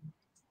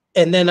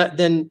 and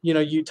then you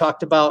know, you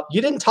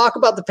didn't talk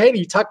about the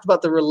painting, you talked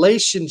about the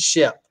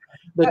relationship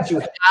that you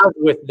have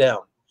with them.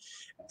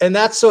 And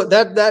that's so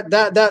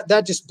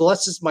that just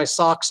blesses my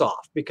socks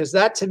off, because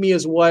that to me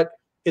is what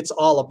it's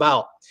all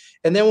about.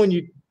 And then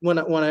when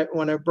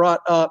I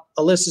brought up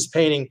Alyssa's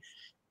painting,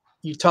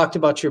 you talked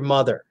about your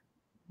mother,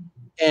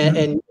 and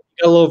you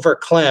got a little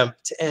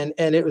verklempt, and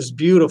it was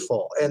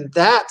beautiful. And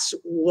that's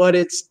what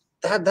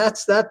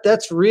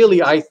that's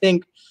really, I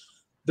think,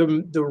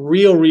 the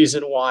real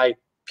reason why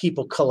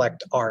people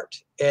collect art.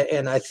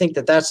 And I think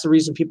that's the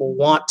reason people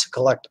want to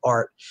collect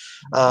art.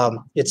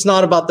 It's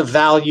not about the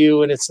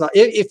value, and it's not,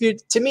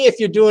 if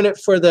you're doing it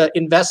for the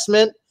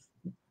investment,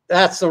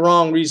 that's the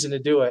wrong reason to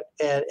do it.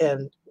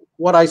 And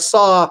what I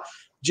saw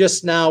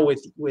just now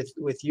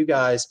with you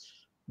guys,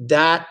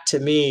 that to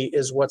me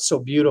is what's so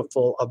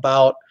beautiful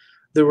about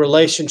the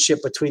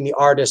relationship between the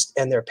artist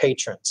and their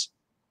patrons.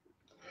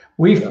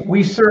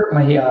 We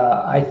certainly,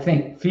 I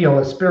think, feel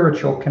a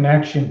spiritual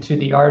connection to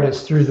the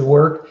artist through the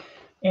work.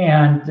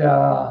 And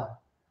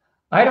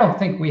I don't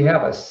think we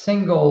have a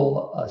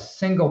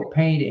single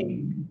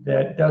painting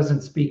that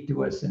doesn't speak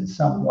to us in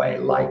some way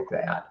like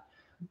that.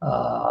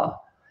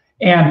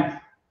 And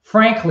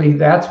frankly,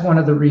 that's one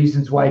of the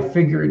reasons why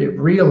figurative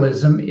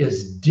realism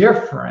is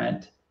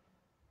different.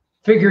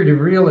 Figurative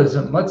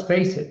realism, let's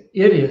face it,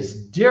 it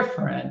is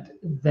different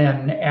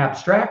than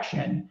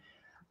abstraction,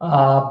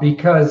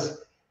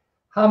 because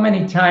how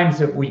many times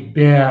have we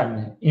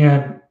been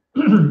in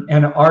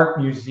an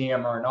art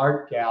museum or an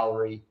art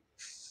gallery,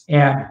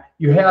 and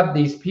you have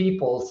these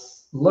people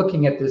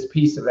looking at this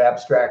piece of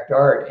abstract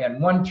art,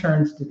 and one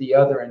turns to the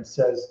other and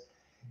says,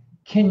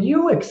 "Can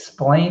you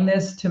explain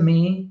this to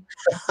me?"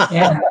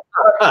 And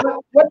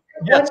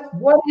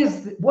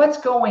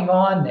what's going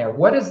on there?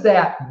 What does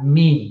that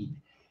mean?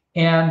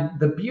 And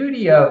the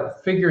beauty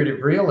of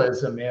figurative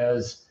realism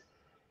is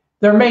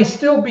there may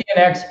still be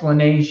an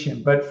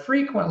explanation, but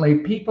frequently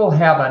people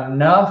have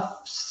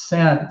enough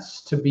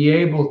sense to be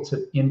able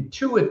to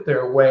intuit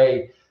their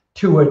way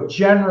to a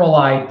general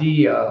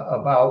idea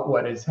about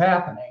what is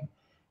happening.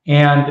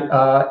 And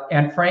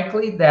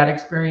frankly, that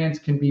experience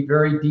can be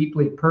very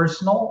deeply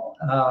personal.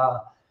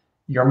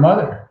 Your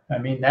mother, I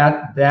mean,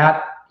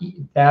 that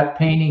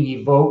painting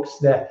evokes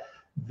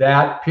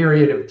that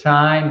period of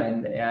time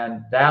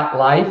and that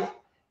life.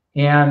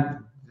 And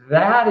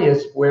that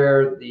is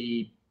where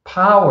the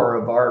power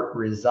of art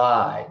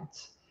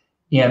resides,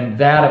 in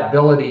that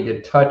ability to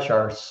touch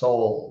our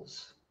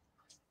souls.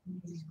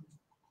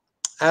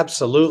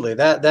 Absolutely.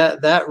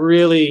 That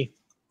really,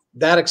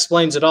 that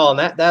explains it all.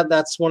 And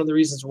that's one of the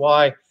reasons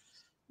why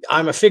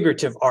I'm a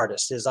figurative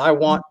artist, is I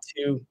want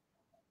to,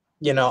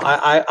 you know,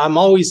 I'm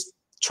always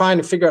trying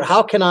to figure out,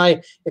 how can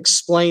I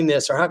explain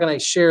this, or how can I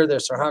share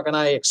this, or how can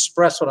I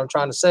express what I'm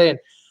trying to say? And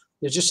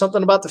there's just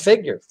something about the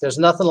figure. There's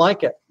nothing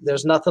like it.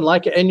 There's nothing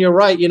like it. And you're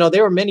right. You know,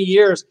 there were many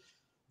years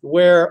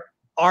where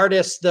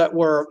artists that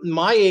were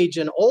my age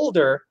and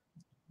older,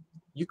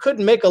 you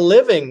couldn't make a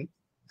living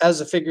as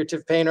a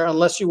figurative painter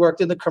unless you worked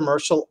in the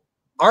commercial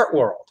art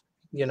world,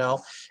 you know.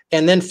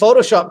 And then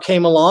Photoshop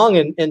came along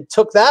and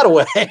took that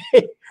away.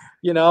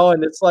 You know,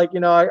 and it's like, you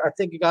know, I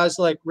think of guys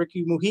like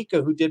Ricky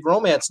Mujica, who did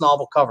romance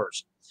novel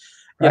covers.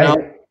 You know,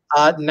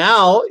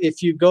 now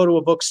if you go to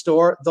a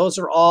bookstore, those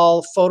are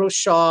all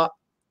Photoshop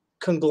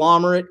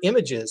conglomerate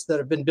images that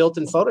have been built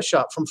in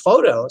Photoshop from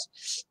photos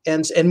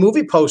and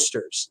movie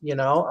posters. You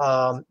know,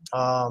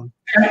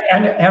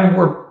 and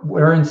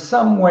we're in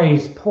some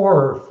ways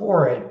poorer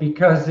for it,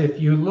 because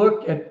if you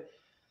look at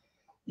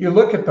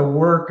the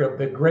work of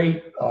the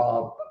great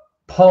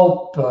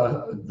pulp,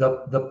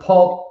 the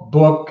pulp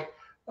book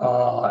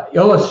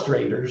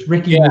illustrators,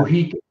 Ricky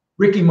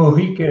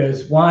Mujica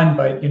is one,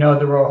 but you know,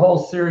 there were a whole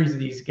series of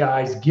these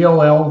guys, Gil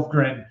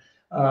Elvgren,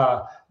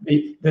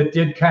 that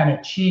did kind of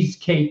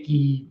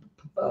cheesecakey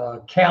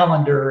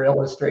calendar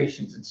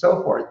illustrations and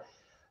so forth.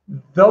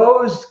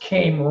 Those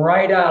came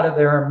right out of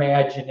their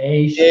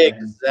imagination.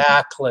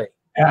 Exactly.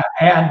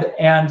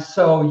 And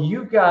so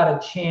you got a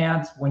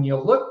chance when you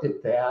looked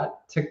at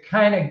that to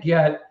kind of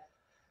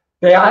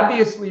they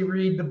obviously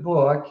read the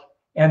book,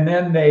 and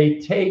then they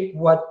take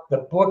what the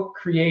book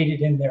created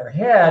in their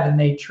head and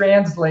they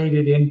translate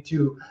it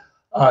into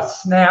a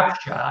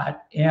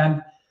snapshot.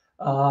 And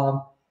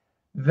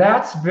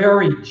that's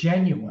very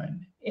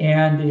genuine.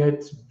 and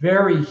it's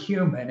very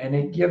human, and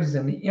it gives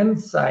an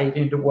insight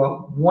into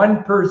what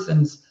one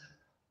person's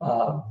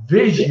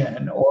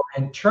vision or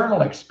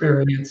internal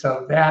experience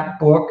of that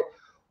book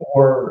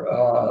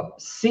or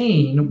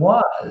scene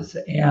was.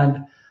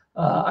 And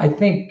I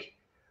think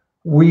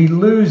we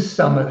lose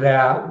some of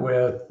that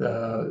with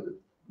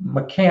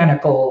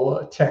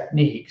mechanical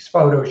techniques,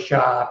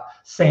 Photoshop,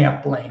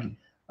 sampling.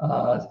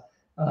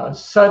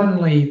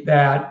 Suddenly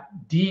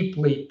that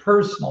deeply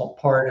personal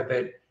part of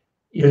it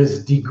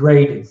is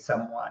degraded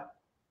somewhat.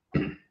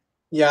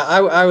 Yeah,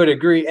 I would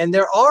agree. And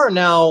there are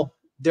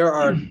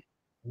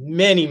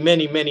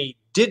many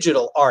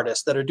digital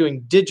artists that are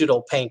doing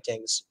digital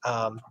paintings.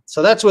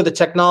 So that's where the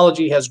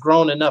technology has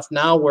grown enough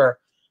now where,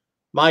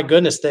 my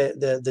goodness,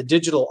 the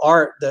digital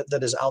art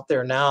that is out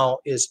there now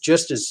is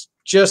just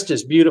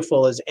as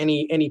beautiful as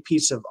any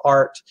piece of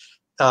art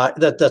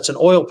that's an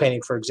oil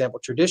painting, for example,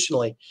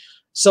 traditionally.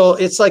 So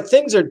it's like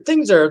things are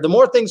the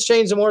more things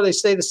change, the more they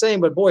stay the same.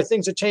 But boy,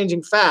 things are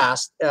changing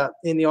fast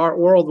in the art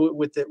world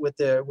with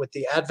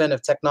the advent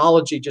of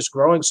technology just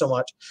growing so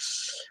much.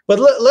 But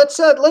let's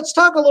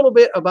talk a little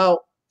bit about,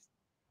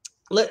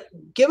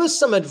 give us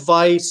some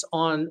advice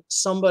on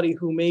somebody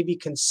who may be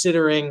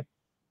considering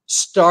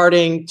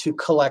starting to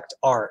collect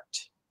art.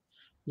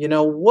 You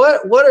know,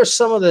 what are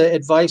some of the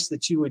advice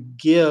that you would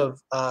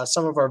give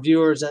some of our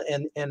viewers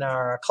in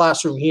our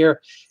classroom here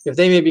if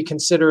they may be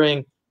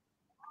considering,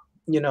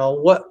 you know,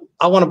 what,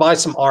 I want to buy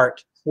some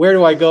art. Where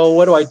do I go?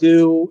 What do I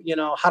do? You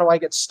know, how do I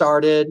get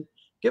started?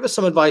 Give us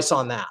some advice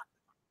on that.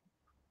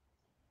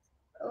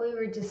 We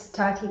were just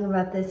talking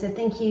about this. I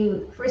think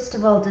you, first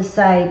of all,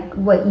 decide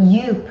what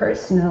you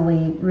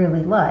personally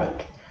really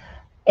like.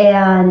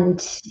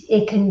 And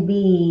it can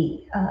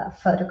be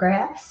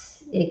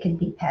photographs, it could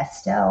be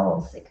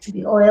pastels, it could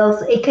be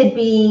oils, it could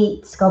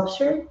be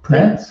sculpture,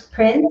 prints,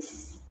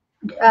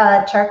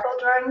 charcoal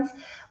drawings,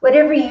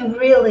 whatever you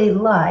really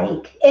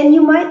like. And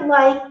you might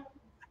like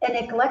an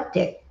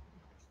eclectic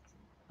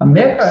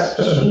mix,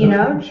 you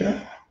know. Sure.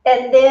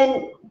 And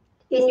then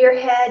in your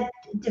head,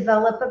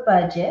 develop a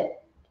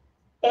budget.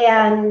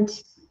 And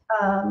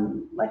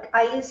like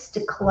I used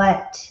to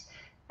collect,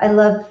 I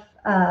love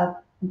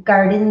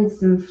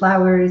gardens and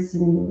flowers,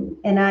 and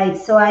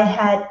I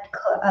had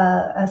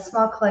a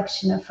small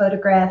collection of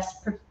photographs,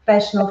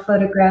 professional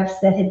photographs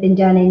that had been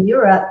done in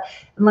Europe,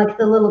 and like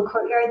the little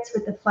courtyards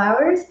with the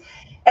flowers.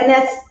 And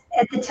that's,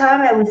 at the time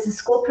I was a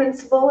school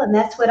principal, and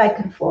that's what I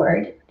could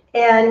afford.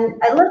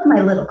 And I loved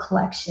my little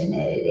collection.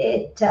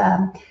 It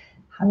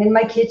hung in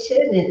my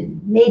kitchen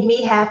and made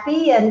me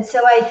happy. And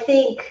so I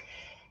think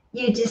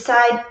you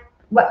decide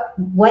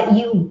what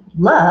you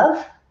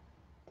love.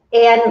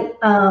 And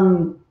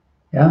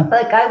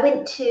like I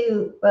went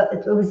to,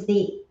 it was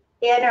the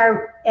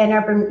Ann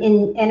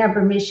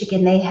Arbor,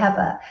 Michigan. They have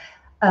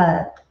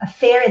a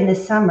fair in the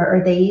summer,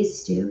 or they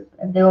used to,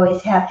 they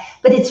always have,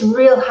 but it's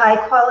real high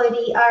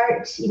quality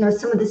art. You know,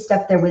 some of the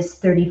stuff there was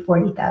 $30,000,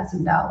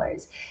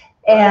 $40,000.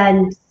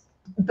 And,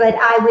 but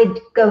I would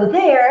go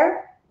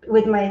there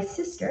with my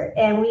sister,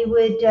 and we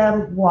would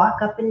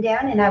walk up and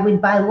down, and I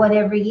would buy one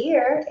every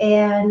year.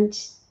 And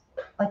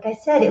like I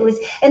said, it was,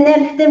 and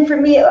then for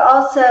me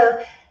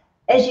also,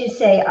 as you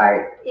say,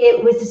 art,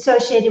 it was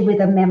associated with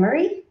a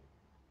memory,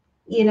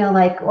 you know,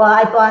 like, well,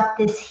 I bought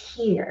this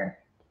here.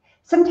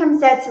 Sometimes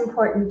that's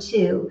important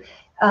too.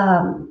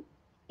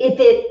 If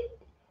it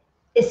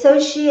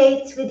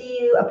associates with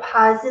you a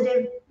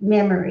positive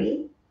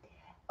memory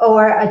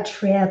or a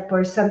trip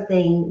or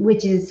something,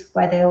 which is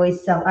why they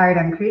always sell art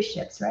on cruise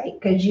ships, right?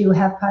 Because you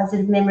have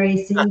positive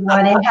memories, so you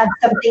want to have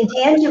something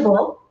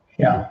tangible.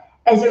 Yeah.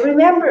 As a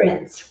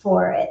remembrance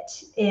for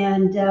it.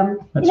 And you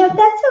know,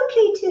 that's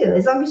okay too,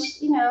 as long as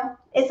you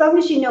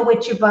know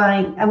what you're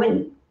buying. I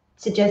wouldn't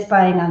suggest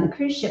buying on the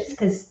cruise ships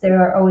because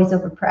they're always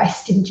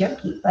overpriced and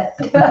junky, but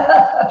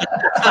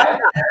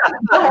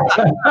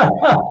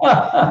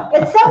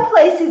but some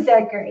places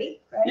are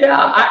great, right? Yeah,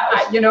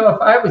 I you know, if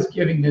I was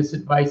giving this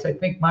advice, I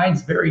think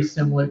mine's very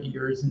similar to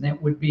yours, and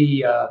that would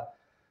be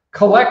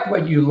collect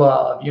what you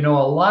love. You know,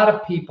 a lot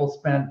of people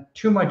spend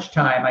too much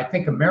time, I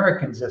think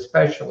Americans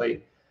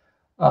especially,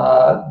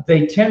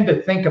 they tend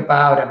to think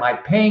about, am I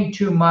paying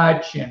too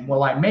much, and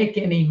will I make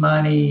any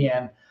money?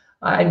 And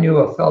I knew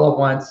a fellow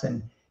once,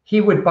 and he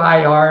would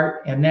buy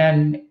art, and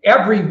then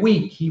every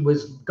week he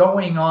was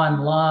going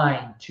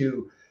online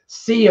to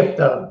see if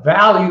the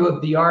value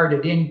of the art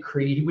had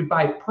increased. He would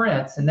buy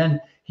prints, and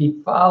then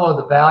he'd follow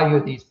the value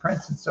of these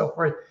prints and so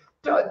forth.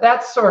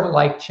 That's sort of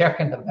like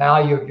checking the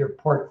value of your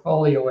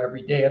portfolio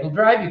every day. It'll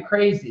drive you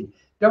crazy.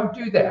 Don't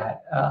do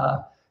that.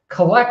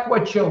 Collect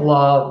what you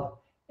love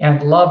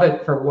and love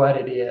it for what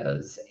it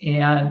is.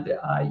 And,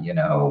 you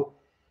know,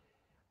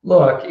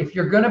 look, if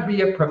you're going to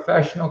be a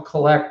professional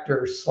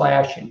collector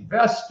 /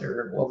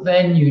 investor, well,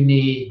 then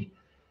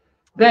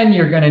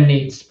you're going to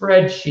need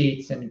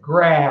spreadsheets and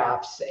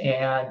graphs,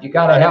 and you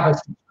got to have a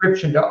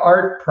subscription to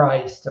Art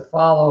Price to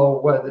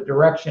follow the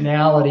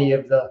directionality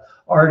of the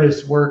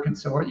artist's work and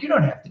so forth. You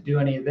don't have to do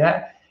any of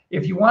that.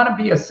 If you want to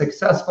be a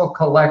successful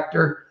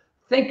collector,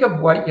 think of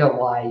what you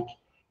like,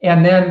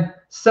 and then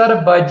set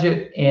a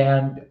budget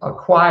and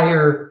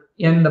acquire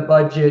in the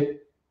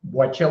budget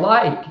what you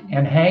like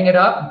and hang it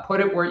up and put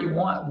it where you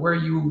want, where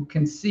you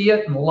can see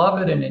it and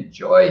love it and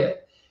enjoy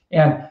it.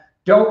 And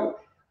don't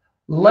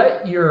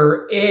let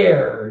your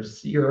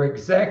heirs, your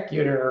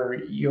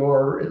executor,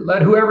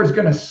 let whoever's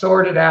going to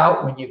sort it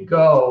out when you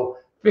go,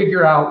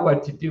 figure out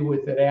what to do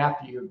with it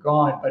after you're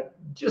gone. But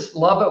just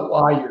love it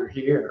while you're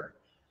here,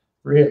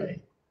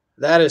 really.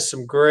 That is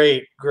some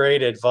great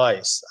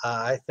advice.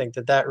 I think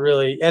that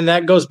really, and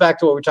that goes back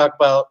to what we talked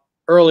about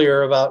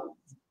earlier about,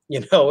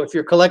 if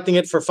you're collecting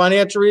it for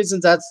financial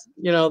reasons, that's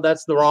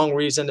the wrong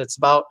reason. It's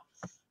about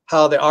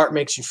how the art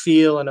makes you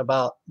feel and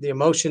about the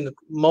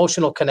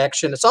emotional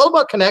connection. It's all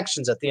about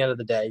connections at the end of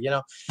the day.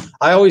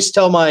 I always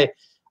tell my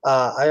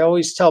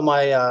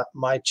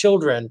my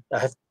children,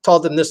 I've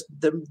told them this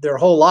their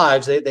whole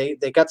lives. They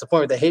got to the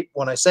point where they hate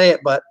when I say it,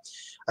 but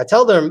I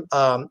tell them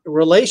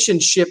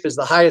relationship is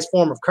the highest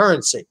form of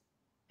currency.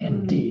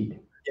 Indeed.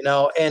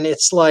 And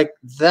it's like,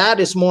 that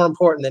is more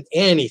important than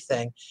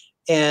anything.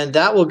 And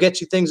that will get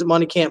you things that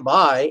money can't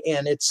buy.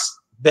 And it's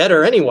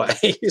better anyway.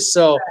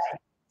 So,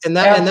 and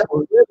that's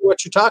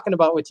what you're talking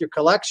about with your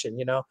collection,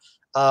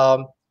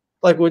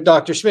 like with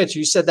Dr. Schmidt,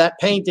 you said that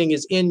painting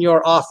is in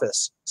your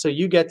office. So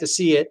you get to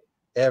see it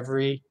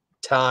every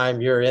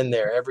time you're in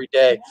there, every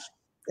day.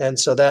 And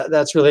so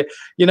that's really,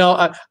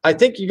 I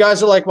think you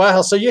guys are like,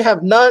 wow. So you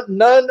have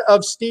none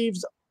of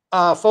Steve's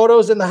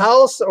photos in the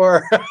house,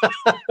 or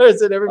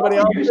is it everybody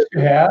else? Used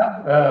to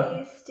have.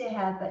 Used to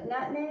have, but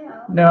not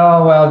now.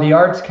 No, well, the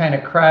art's kind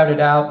of crowded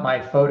out my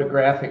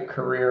photographic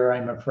career,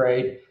 I'm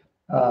afraid.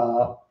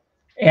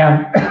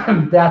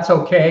 And that's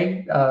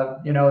okay.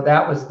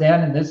 That was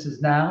then and this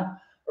is now.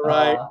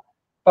 Right.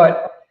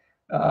 But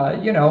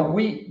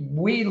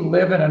we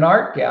live in an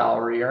art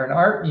gallery or an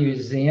art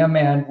museum,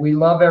 and we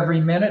love every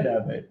minute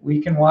of it.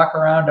 We can walk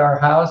around our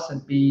house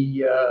and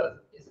be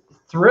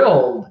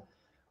thrilled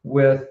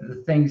with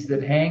the things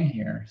that hang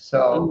here.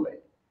 So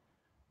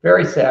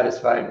very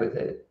satisfied with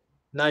it.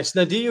 Nice.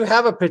 Now, do you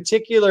have a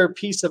particular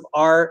piece of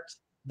art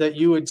that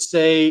you would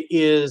say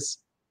is,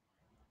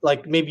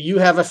 like, maybe you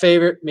have a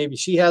favorite, maybe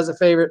she has a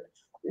favorite?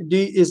 Do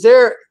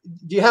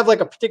you have like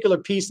a particular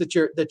piece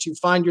that you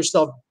find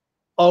yourself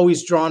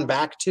always drawn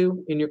back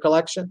to in your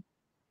collection?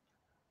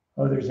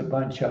 Oh, there's a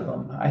bunch of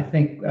them. I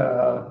think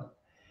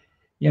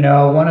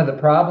one of the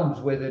problems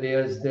with it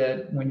is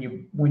that when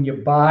you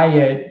buy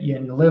it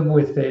and live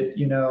with it,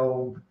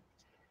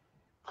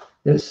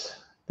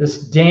 this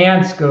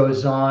dance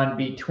goes on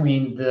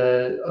between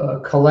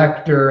the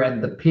collector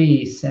and the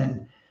piece,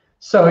 and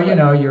so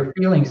your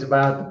feelings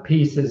about the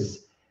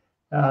pieces,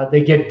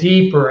 they get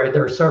deeper.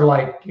 They're sort of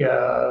like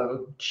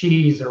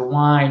cheese or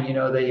wine.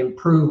 They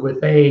improve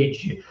with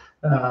age.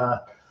 I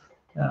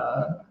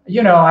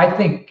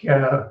think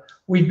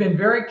we've been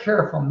very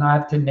careful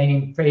not to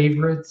name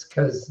favorites,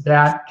 because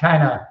that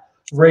kind of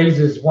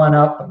raises one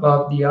up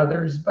above the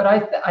others. But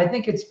I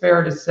think it's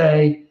fair to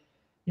say,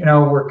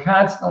 we're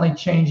constantly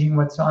changing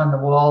what's on the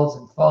walls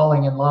and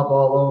falling in love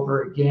all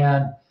over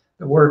again.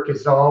 The work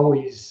is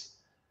always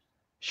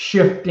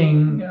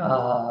shifting,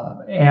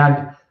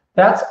 and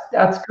that's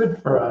good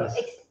for us.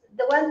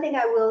 The one thing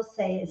I will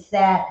say is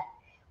that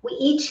we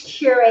each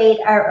curate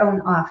our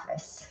own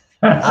office.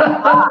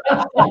 because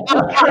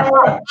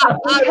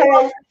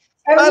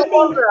everything,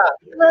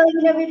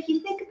 well, if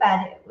you think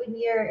about it, when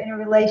you're in a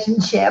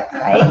relationship,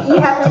 right, you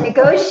have to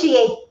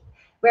negotiate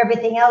where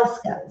everything else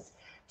goes.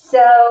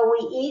 So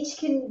we each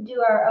can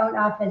do our own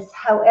office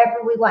however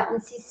we want.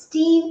 And see,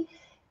 Steve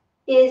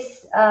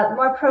is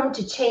more prone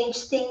to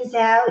change things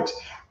out.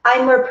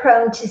 I'm more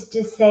prone to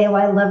just say, oh,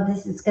 I love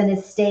this, it's going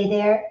to stay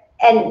there.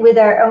 And with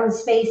our own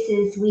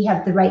spaces, we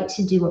have the right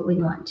to do what we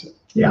want to.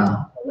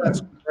 Yeah.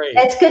 That's great.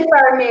 That's good for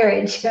our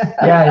marriage.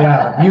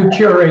 Yeah. You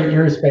curate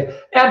your space.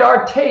 And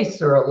our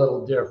tastes are a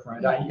little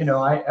different.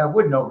 I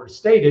wouldn't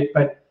overstate it,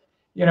 but,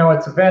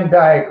 it's a Venn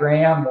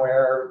diagram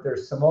where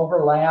there's some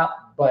overlap,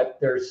 but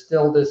there's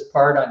still this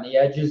part on the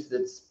edges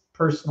that's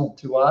personal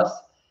to us.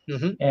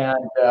 Mm-hmm.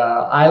 And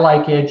I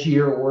like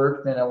edgier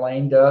work than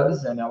Elaine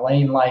does. And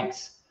Elaine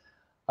likes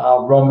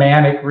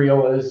romantic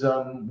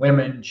realism,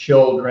 women,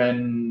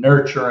 children,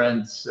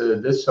 nurturance,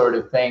 this sort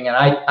of thing. And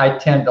I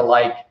tend to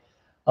like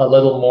a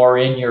little more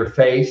in your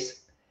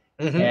face.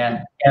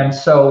 Mm-hmm. And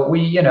so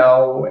we,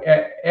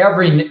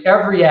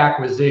 every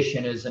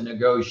acquisition is a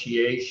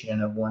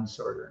negotiation of one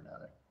sort or another.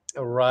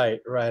 Right.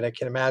 I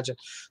can imagine.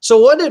 So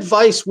what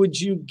advice would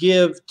you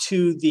give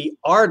to the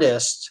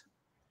artist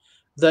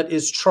that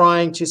is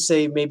trying to,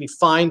 say, maybe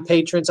find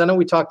patrons? I know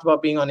we talked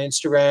about being on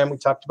Instagram. We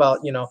talked about,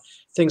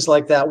 things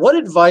like that. What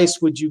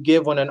advice would you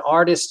give when an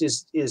artist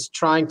is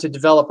trying to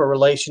develop a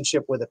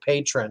relationship with a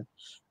patron?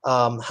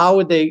 How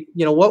would they,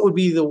 what would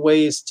be the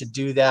ways to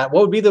do that?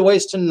 What would be the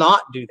ways to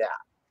not do that?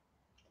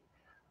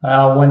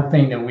 One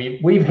thing that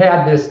we've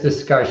had this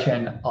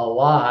discussion a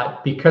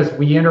lot, because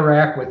we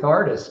interact with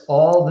artists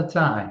all the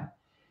time.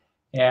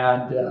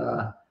 And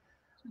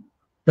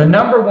The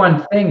number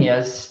one thing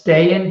is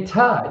stay in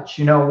touch.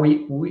 You know,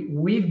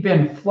 we've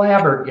been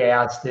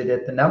flabbergasted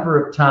at the number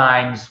of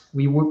times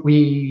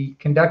we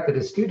conducted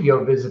a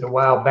studio visit a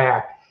while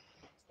back,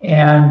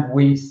 and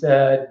we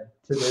said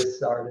to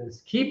this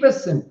artist, keep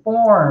us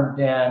informed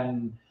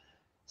and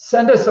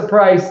send us a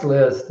price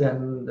list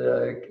and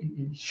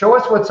show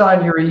us what's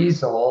on your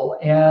easel.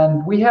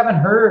 And we haven't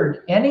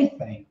heard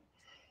anything.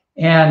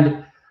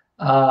 And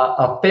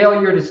a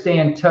failure to stay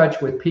in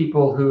touch with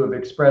people who have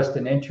expressed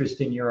an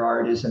interest in your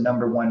art is a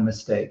number one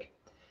mistake.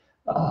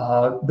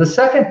 The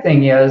second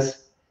thing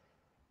is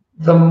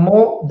the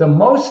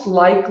most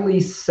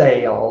likely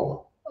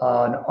sale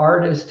an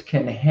artist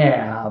can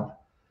have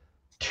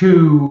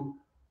to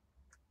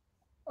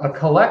a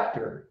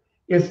collector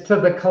is to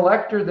the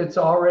collector that's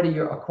already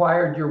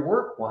acquired your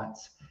work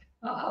once.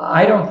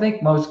 I don't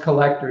think most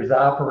collectors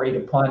operate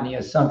upon the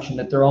assumption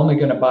that they're only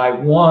going to buy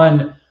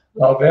one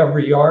of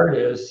every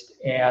artist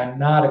and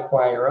not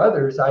acquire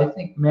others. I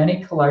think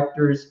many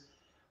collectors,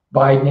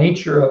 by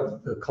nature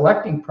of the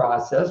collecting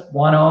process,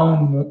 want to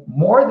own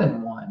more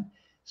than one.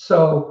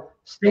 So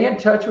stay in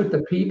touch with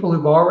the people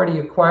who've already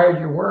acquired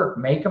your work.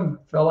 Make them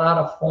fill out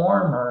a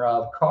form or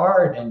a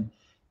card and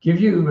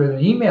give you an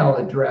email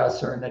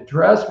address or an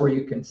address where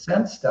you can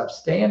send stuff.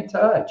 Stay in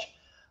touch.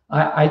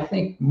 I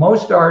think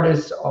most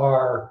artists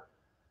are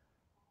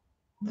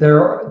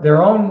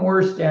their own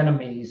worst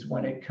enemies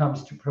when it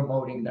comes to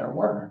promoting their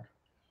work.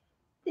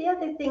 The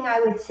other thing I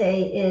would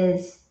say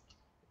is,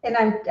 and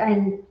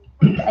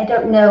I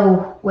don't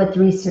know what the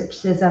research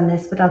says on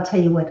this, but I'll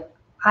tell you what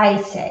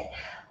I say.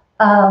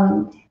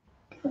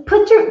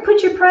 Put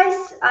your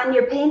price on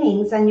your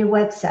paintings on your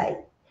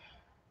website.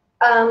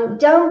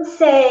 Don't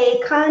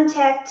say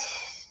contact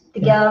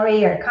the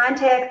gallery or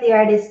contact the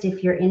artist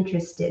if you're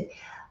interested.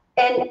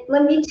 And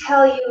let me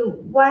tell you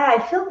why I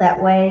feel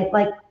that way.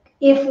 Like,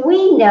 if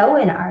we know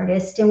an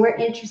artist and we're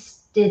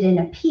interested in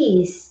a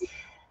piece,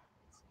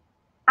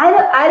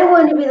 I don't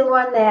want to be the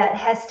one that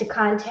has to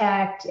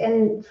contact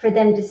and for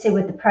them to say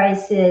what the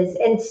price is.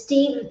 And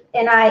Steve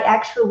and I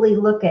actually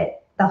look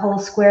at the whole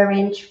square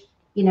inch,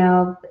 you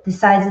know, the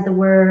size of the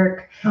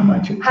work, how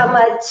much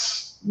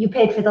you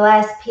paid for the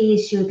last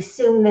piece. You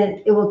assume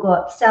that it will go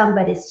up some,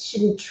 but it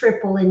shouldn't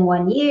triple in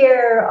 1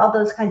 year, all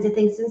those kinds of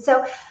things. And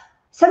so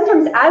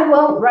sometimes I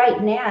won't write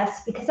and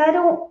ask because I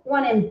don't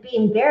want to be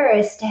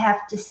embarrassed to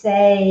have to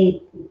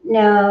say,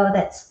 no,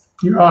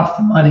 you're off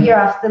the money. You're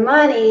off the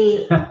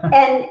money.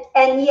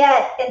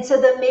 and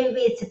so then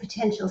maybe it's a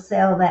potential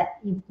sale that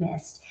you've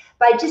missed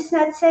by just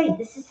not saying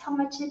this is how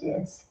much it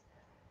is.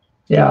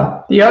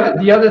 Yeah. The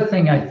other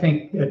thing I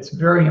think that's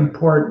very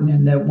important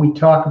and that we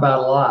talk about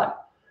a lot,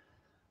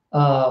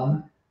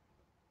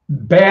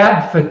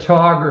 bad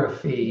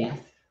photography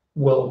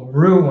will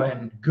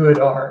ruin good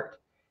art.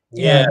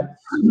 Yeah.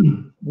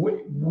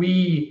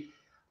 We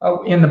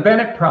in the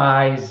Bennett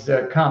Prize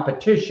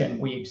competition,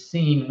 we've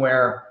seen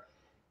where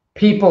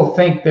people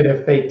think that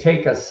if they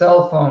take a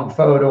cell phone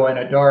photo in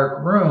a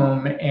dark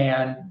room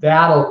and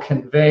that'll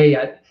convey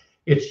it,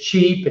 it's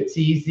cheap, it's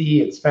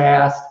easy, it's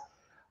fast.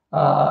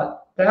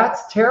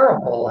 That's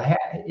terrible.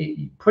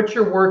 Put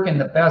your work in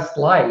the best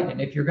light.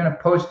 And if you're going to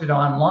post it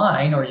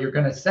online or you're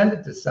going to send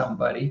it to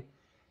somebody,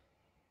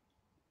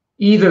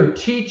 either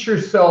teach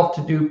yourself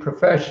to do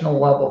professional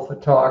level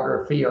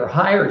photography or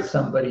hire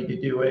somebody to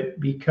do it,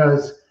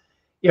 because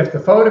if the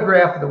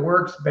photograph of the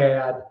work's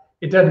bad,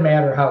 it doesn't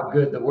matter how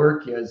good the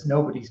work is,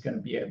 nobody's going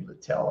to be able to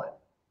tell it.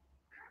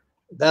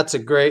 That's a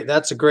great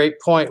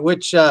point,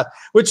 which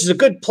is a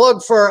good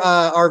plug for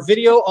our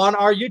video on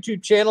our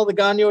YouTube channel, the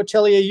Gagnon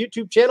Atelier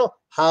YouTube channel,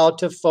 how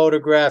to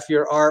photograph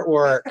your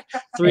artwork.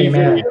 3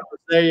 videos.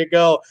 There you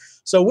go.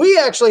 So we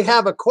actually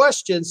have a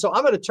question. So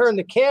I'm going to turn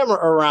the camera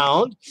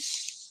around.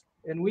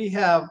 And we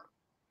have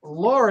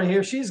Laura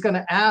here. She's going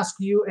to ask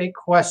you a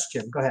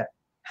question. Go ahead.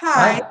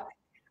 Hi.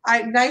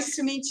 Nice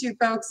to meet you,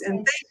 folks. And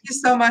thank you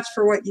so much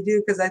for what you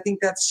do, because I think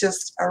that's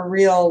just a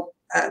real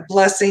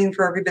blessing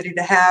for everybody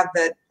to have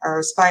that are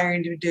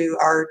aspiring to do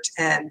art.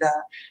 And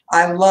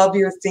I love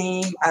your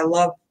theme. I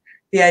love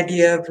the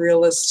idea of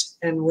realists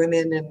and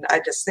women. And I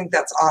just think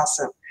that's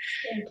awesome.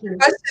 Thank you.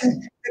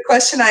 The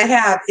question I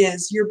have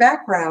is your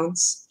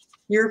backgrounds.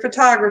 You're a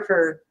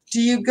photographer.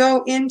 Do you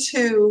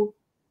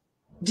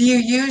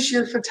use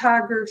your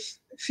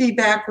photography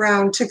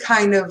background to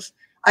kind of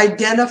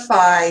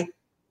identify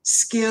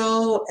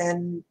skill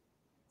and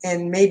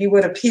maybe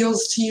what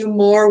appeals to you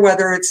more,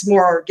 whether it's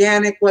more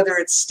organic, whether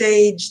it's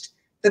staged,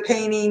 the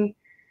painting?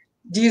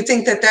 Do you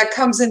think that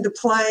comes into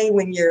play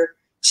when you're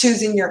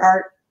choosing your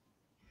art?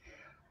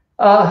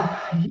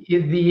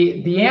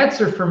 The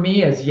answer for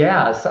me is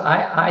yes.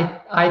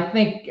 I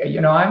think, you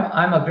know,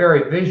 I'm a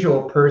very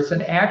visual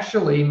person.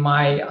 Actually,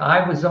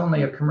 I was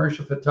only a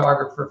commercial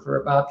photographer for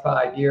about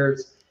 5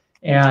 years,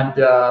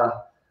 and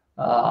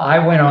I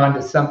went on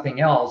to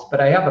something else.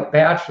 But I have a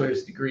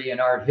bachelor's degree in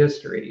art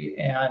history,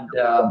 and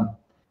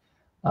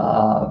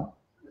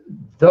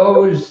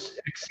those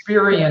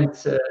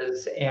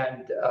experiences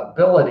and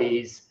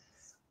abilities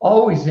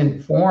always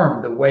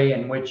inform the way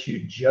in which you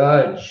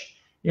judge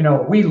you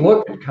know, we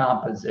look at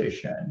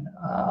composition.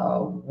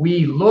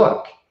 We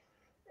look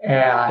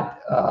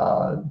at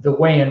the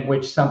way in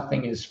which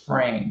something is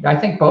framed. I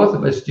think both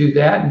of us do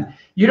that, and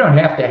you don't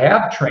have to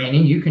have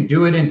training. You can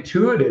do it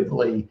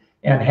intuitively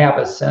and have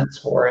a sense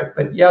for it.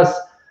 But yes,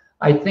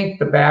 I think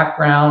the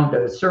background,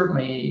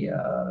 certainly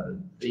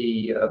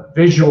the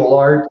visual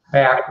art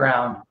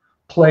background,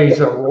 plays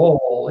a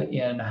role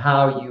in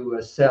how you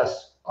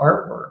assess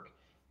artwork.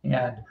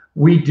 And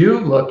we do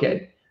look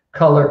at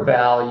color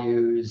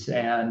values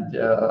and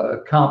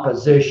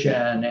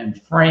composition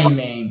and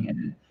framing.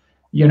 And,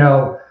 you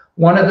know,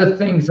 one of the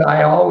things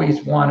I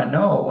always want to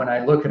know when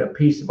I look at a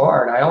piece of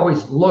art, I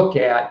always look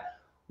at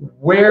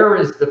where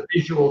is the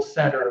visual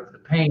center of the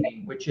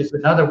painting, which is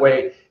another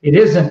way. It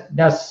isn't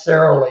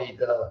necessarily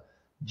the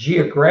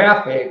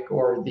geographic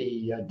or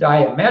the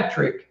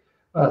diametric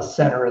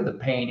center of the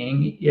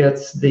painting.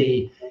 It's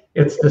the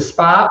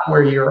spot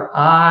where your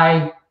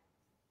eye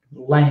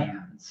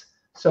lands.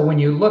 So when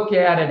you look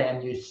at it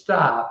and you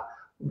stop,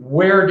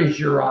 where does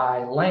your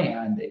eye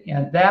land?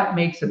 And that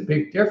makes a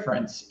big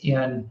difference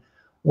in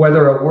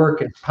whether a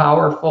work is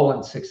powerful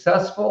and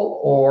successful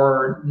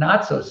or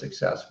not so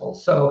successful.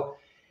 So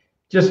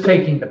just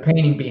taking the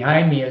painting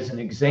behind me as an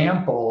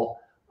example,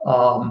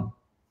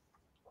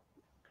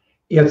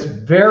 it's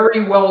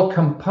very well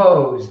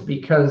composed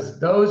because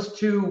those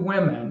two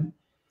women,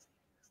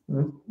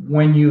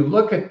 when you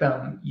look at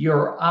them,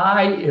 your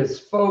eye is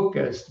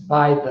focused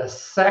by the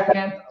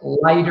second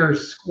lighter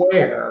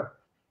square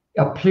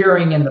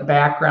appearing in the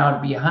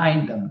background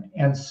behind them.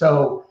 And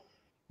so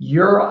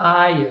your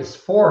eye is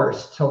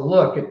forced to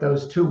look at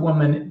those two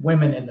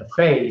women in the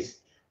face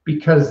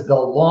because the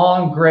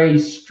long gray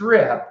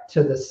strip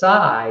to the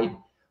side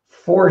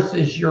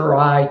forces your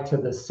eye to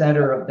the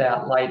center of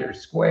that lighter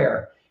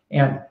square.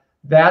 And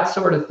that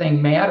sort of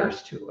thing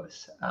matters to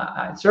us.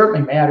 It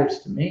certainly matters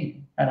to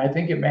me, and I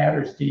think it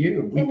matters to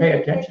you. We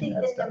pay attention to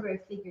that stuff. Number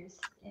of figures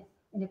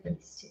in a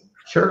piece too.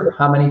 Sure,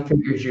 how many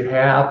figures you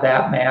have,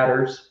 that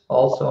matters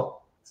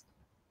also.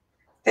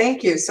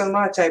 Thank you so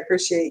much. I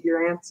appreciate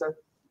your answer.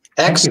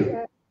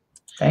 Excellent.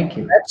 Thank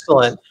you.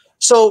 Excellent.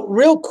 So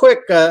real quick,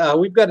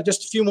 we've got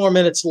just a few more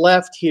minutes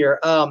left here.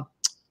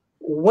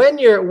 When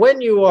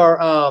you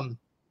are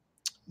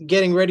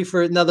getting ready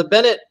for now, the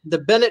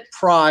Bennett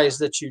Prize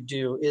that you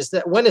do,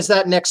 when is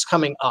that next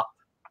coming up?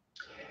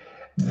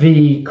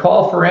 The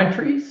call for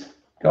entries.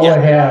 Go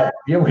ahead.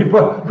 Yeah, we're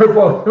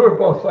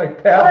both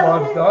like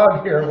Pavlov's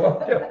dog here. We'll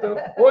get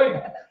the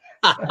point.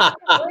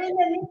 We're in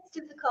the midst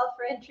of the call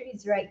for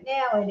entries right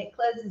now, and it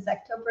closes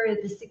October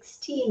the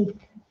 16th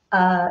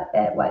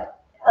at what?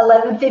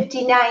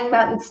 11:59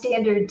 Mountain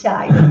Standard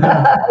Time.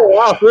 Oh,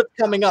 wow, so it's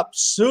coming up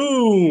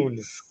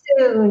soon.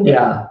 Soon.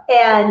 Yeah.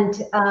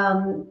 And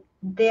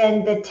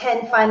then the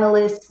 10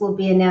 finalists will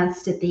be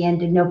announced at the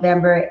end of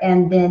November,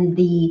 and then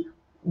the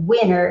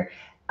winner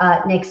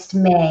next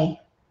May.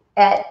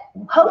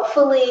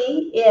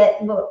 Hopefully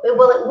it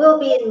will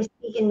be in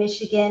Muskegon,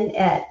 Michigan,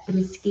 at the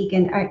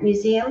Muskegon Art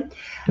Museum.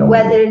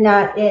 Whether or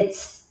not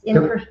it's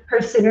in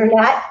person or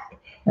not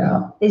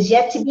is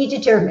yet to be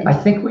determined. I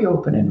think we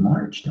open in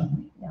March, don't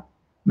we? No.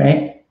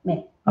 May?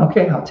 May.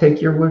 Okay, I'll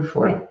take your word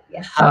for it.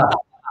 Yeah.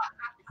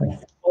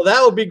 Well,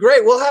 that would be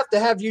great. We'll have to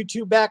have you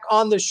two back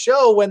on the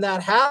show when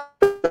that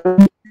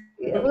happens.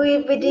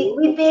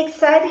 We'd be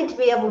excited to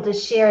be able to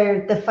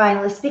share the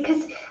finalists,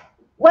 because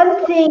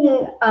one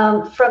thing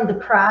from the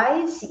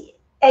prize,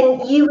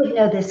 and you would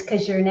know this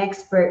because you're an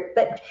expert,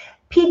 but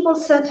people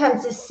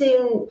sometimes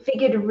assume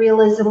figurative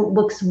realism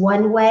looks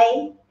one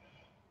way,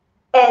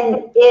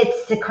 and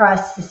it's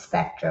across the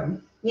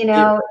spectrum, you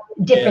know,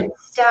 different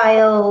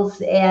styles,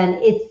 and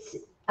it's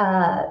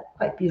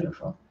quite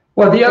beautiful.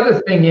 Well, the other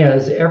thing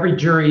is every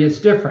jury is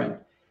different.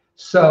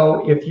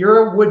 So if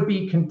you're a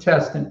would-be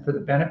contestant for the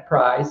Bennett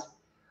Prize,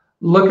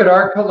 look at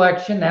our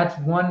collection. That's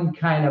one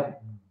kind of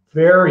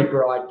very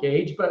broad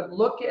gauge, but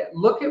look at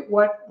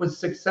what was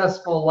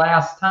successful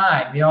last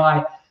time. You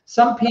know,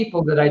 some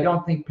people that I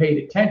don't think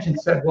paid attention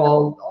said,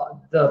 well,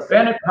 the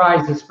Bennett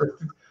Prize is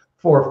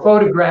for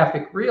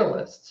photographic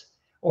realists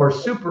or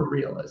super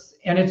realists,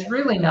 and it's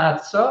really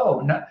not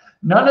so.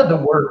 None of the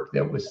work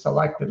that was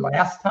selected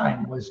last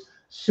time was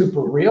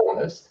super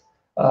realist.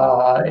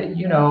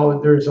 You know,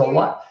 there's a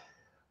lot.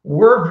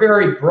 We're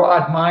very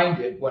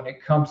broad-minded when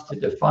it comes to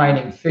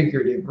defining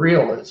figurative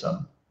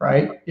realism,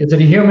 right? Is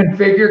it a human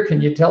figure?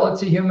 Can you tell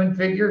it's a human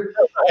figure?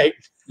 Right.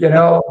 You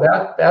know,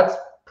 that's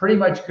pretty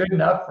much good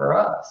enough for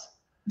us.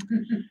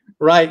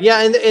 Right.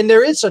 Yeah. And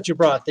there is such a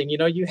broad thing. You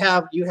know, you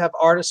have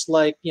artists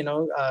like, you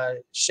know,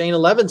 Shana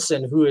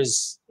Levinson, who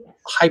is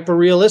hyper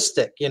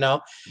realistic, you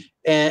know,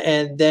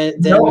 and then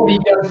nobody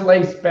does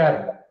lace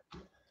better.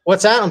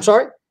 What's that? I'm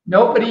sorry.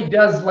 Nobody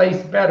does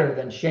lace better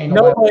than Shana.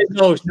 Nobody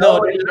knows.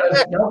 Nobody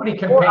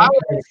can paint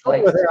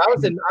lace.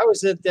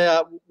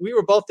 We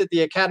were both at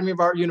the Academy of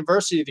Art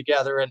University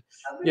together, and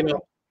you know,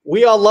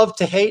 we all love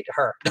to hate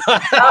her.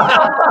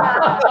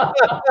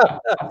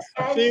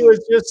 She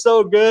was just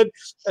so good,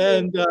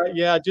 and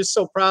yeah, just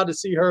so proud to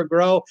see her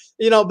grow.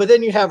 You know, but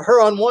then you have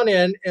her on one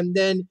end, and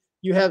then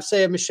you have,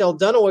 say, a Michelle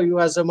Dunaway, who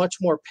has a much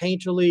more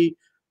painterly,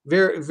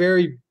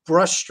 very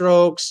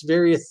brushstrokes,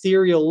 very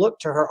ethereal look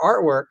to her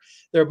artwork.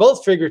 They're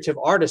both figurative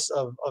artists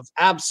of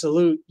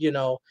absolute,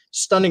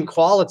 stunning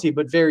quality,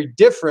 but very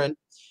different.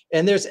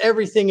 And there's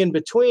everything in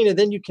between, and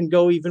then you can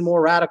go even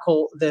more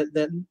radical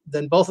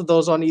than both of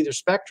those on either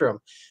spectrum.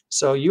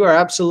 So you are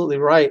absolutely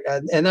right,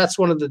 and that's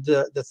one of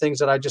the things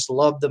that I just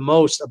love the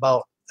most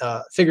about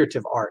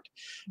figurative art.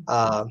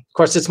 Of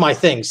course, it's my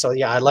thing, so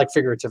yeah, I like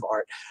figurative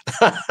art.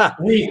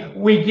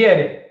 we get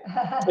it.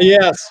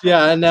 Yes,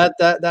 yeah, and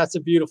that's a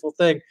beautiful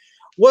thing.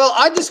 Well,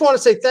 I just want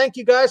to say thank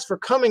you guys for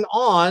coming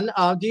on.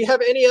 Do you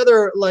have any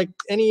other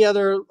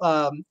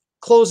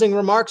closing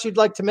remarks you'd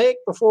like to make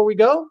before we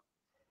go?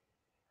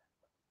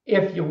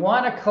 If you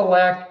want to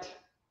collect,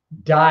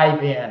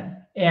 dive in.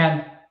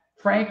 And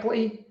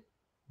frankly,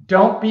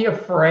 don't be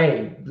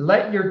afraid.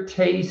 Let your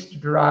taste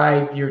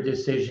drive your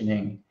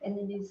decisioning. In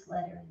the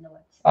newsletter and the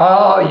website.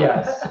 Oh,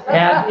 yes.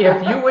 And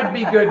if you would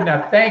be good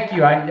enough, thank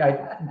you.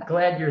 I'm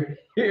glad you're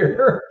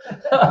here.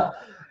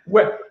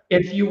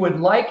 If you would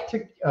like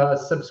to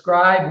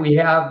subscribe, we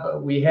have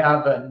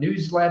a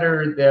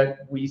newsletter that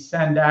we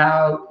send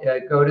out.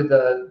 Go to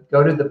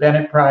the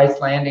Bennett Prize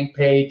landing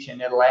page, and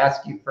it'll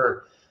ask you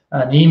for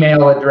an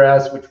email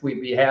address, which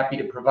we'd be happy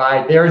to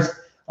provide. There's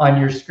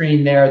on your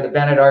screen there, the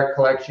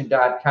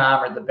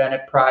BennettArtCollection.com or the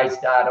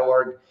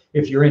BennettPrize.org,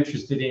 if you're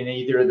interested in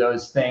either of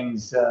those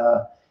things.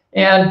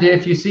 And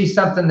if you see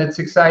something that's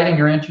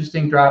exciting or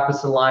interesting, drop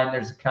us a line.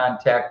 There's a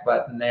contact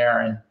button there,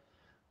 and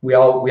we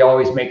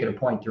always make it a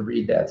point to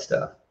read that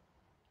stuff.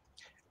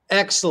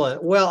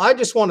 Excellent. Well, I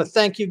just want to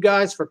thank you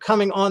guys for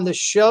coming on the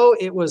show.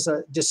 It was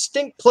a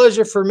distinct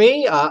pleasure for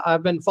me.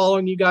 I've been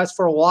following you guys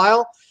for a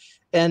while,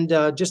 and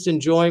just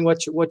enjoying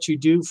what you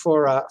do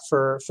for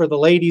the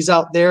ladies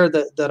out there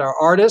that are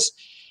artists.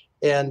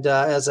 And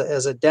as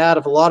a dad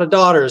of a lot of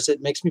daughters,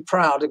 it makes me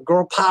proud. And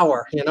girl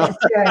power, That's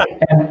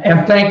right.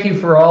 And thank you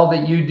for all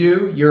that you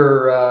do.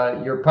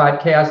 Your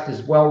podcast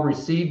is well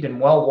received and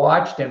well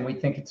watched, and we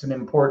think it's an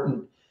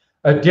important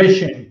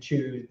addition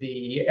to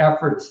the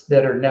efforts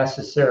that are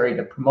necessary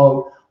to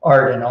promote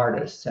art and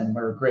artists. And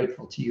we're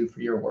grateful to you for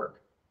your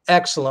work.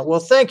 Excellent. Well,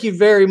 thank you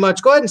very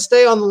much. Go ahead and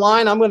stay on the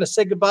line. I'm going to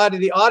say goodbye to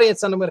the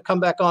audience, and I'm going to come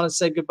back on and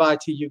say goodbye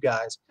to you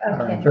guys. Okay.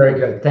 All right, very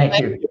good. Thank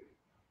you.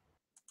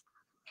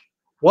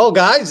 Well,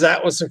 guys,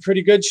 that was a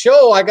pretty good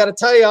show. I got to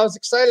tell you, I was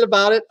excited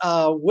about it.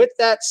 With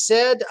that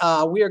said,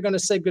 we are going to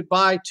say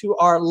goodbye to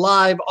our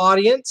live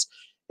audience.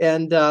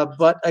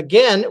 But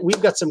again,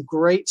 we've got some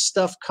great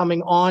stuff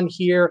coming on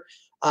here.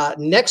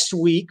 Next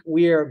week,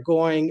 we are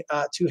going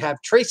to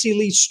have Tracy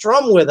Lee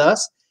Strum with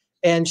us,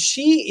 and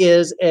she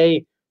is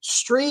a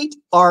street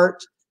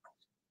art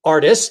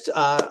artist,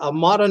 a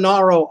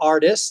Modernaro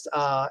artist.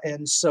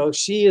 And so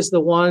she is the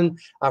one,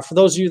 for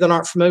those of you that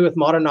aren't familiar with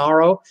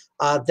Modernaro,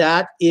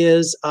 that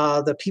is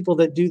the people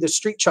that do the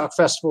street chalk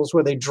festivals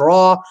where they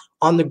draw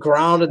on the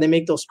ground and they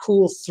make those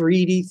cool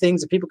 3D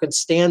things that people can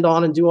stand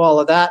on and do all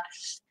of that.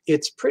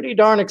 It's pretty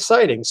darn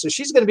exciting. So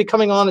she's going to be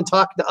coming on and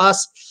talking to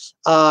us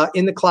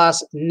in the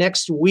class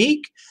next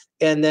week.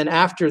 And then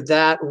after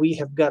that, we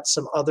have got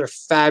some other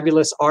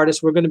fabulous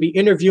artists. We're going to be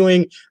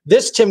interviewing,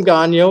 this Tim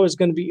Gagnon is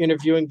going to be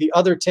interviewing the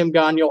other Tim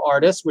Gagnon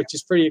artist, which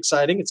is pretty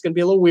exciting. It's going to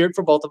be a little weird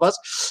for both of us.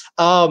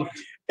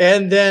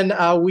 And then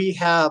we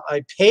have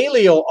a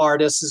paleo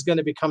artist is going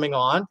to be coming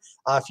on.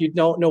 If you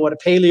don't know what a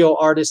paleo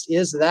artist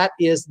is, that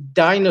is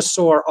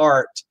dinosaur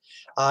art.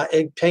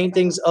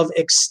 Paintings of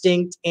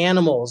extinct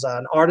animals,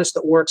 an artist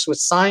that works with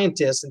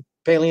scientists and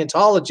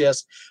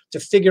paleontologists to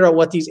figure out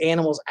what these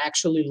animals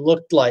actually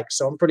looked like.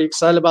 So I'm pretty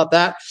excited about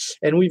that.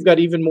 And we've got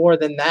even more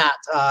than that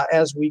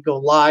as we go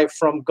live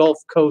from Gulf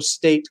Coast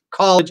State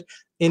College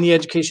in the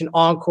Education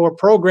Encore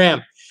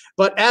program.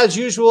 But as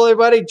usual,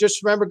 everybody,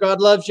 just remember,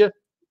 God loves you.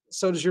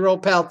 So does your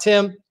old pal,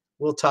 Tim.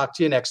 We'll talk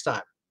to you next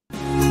time.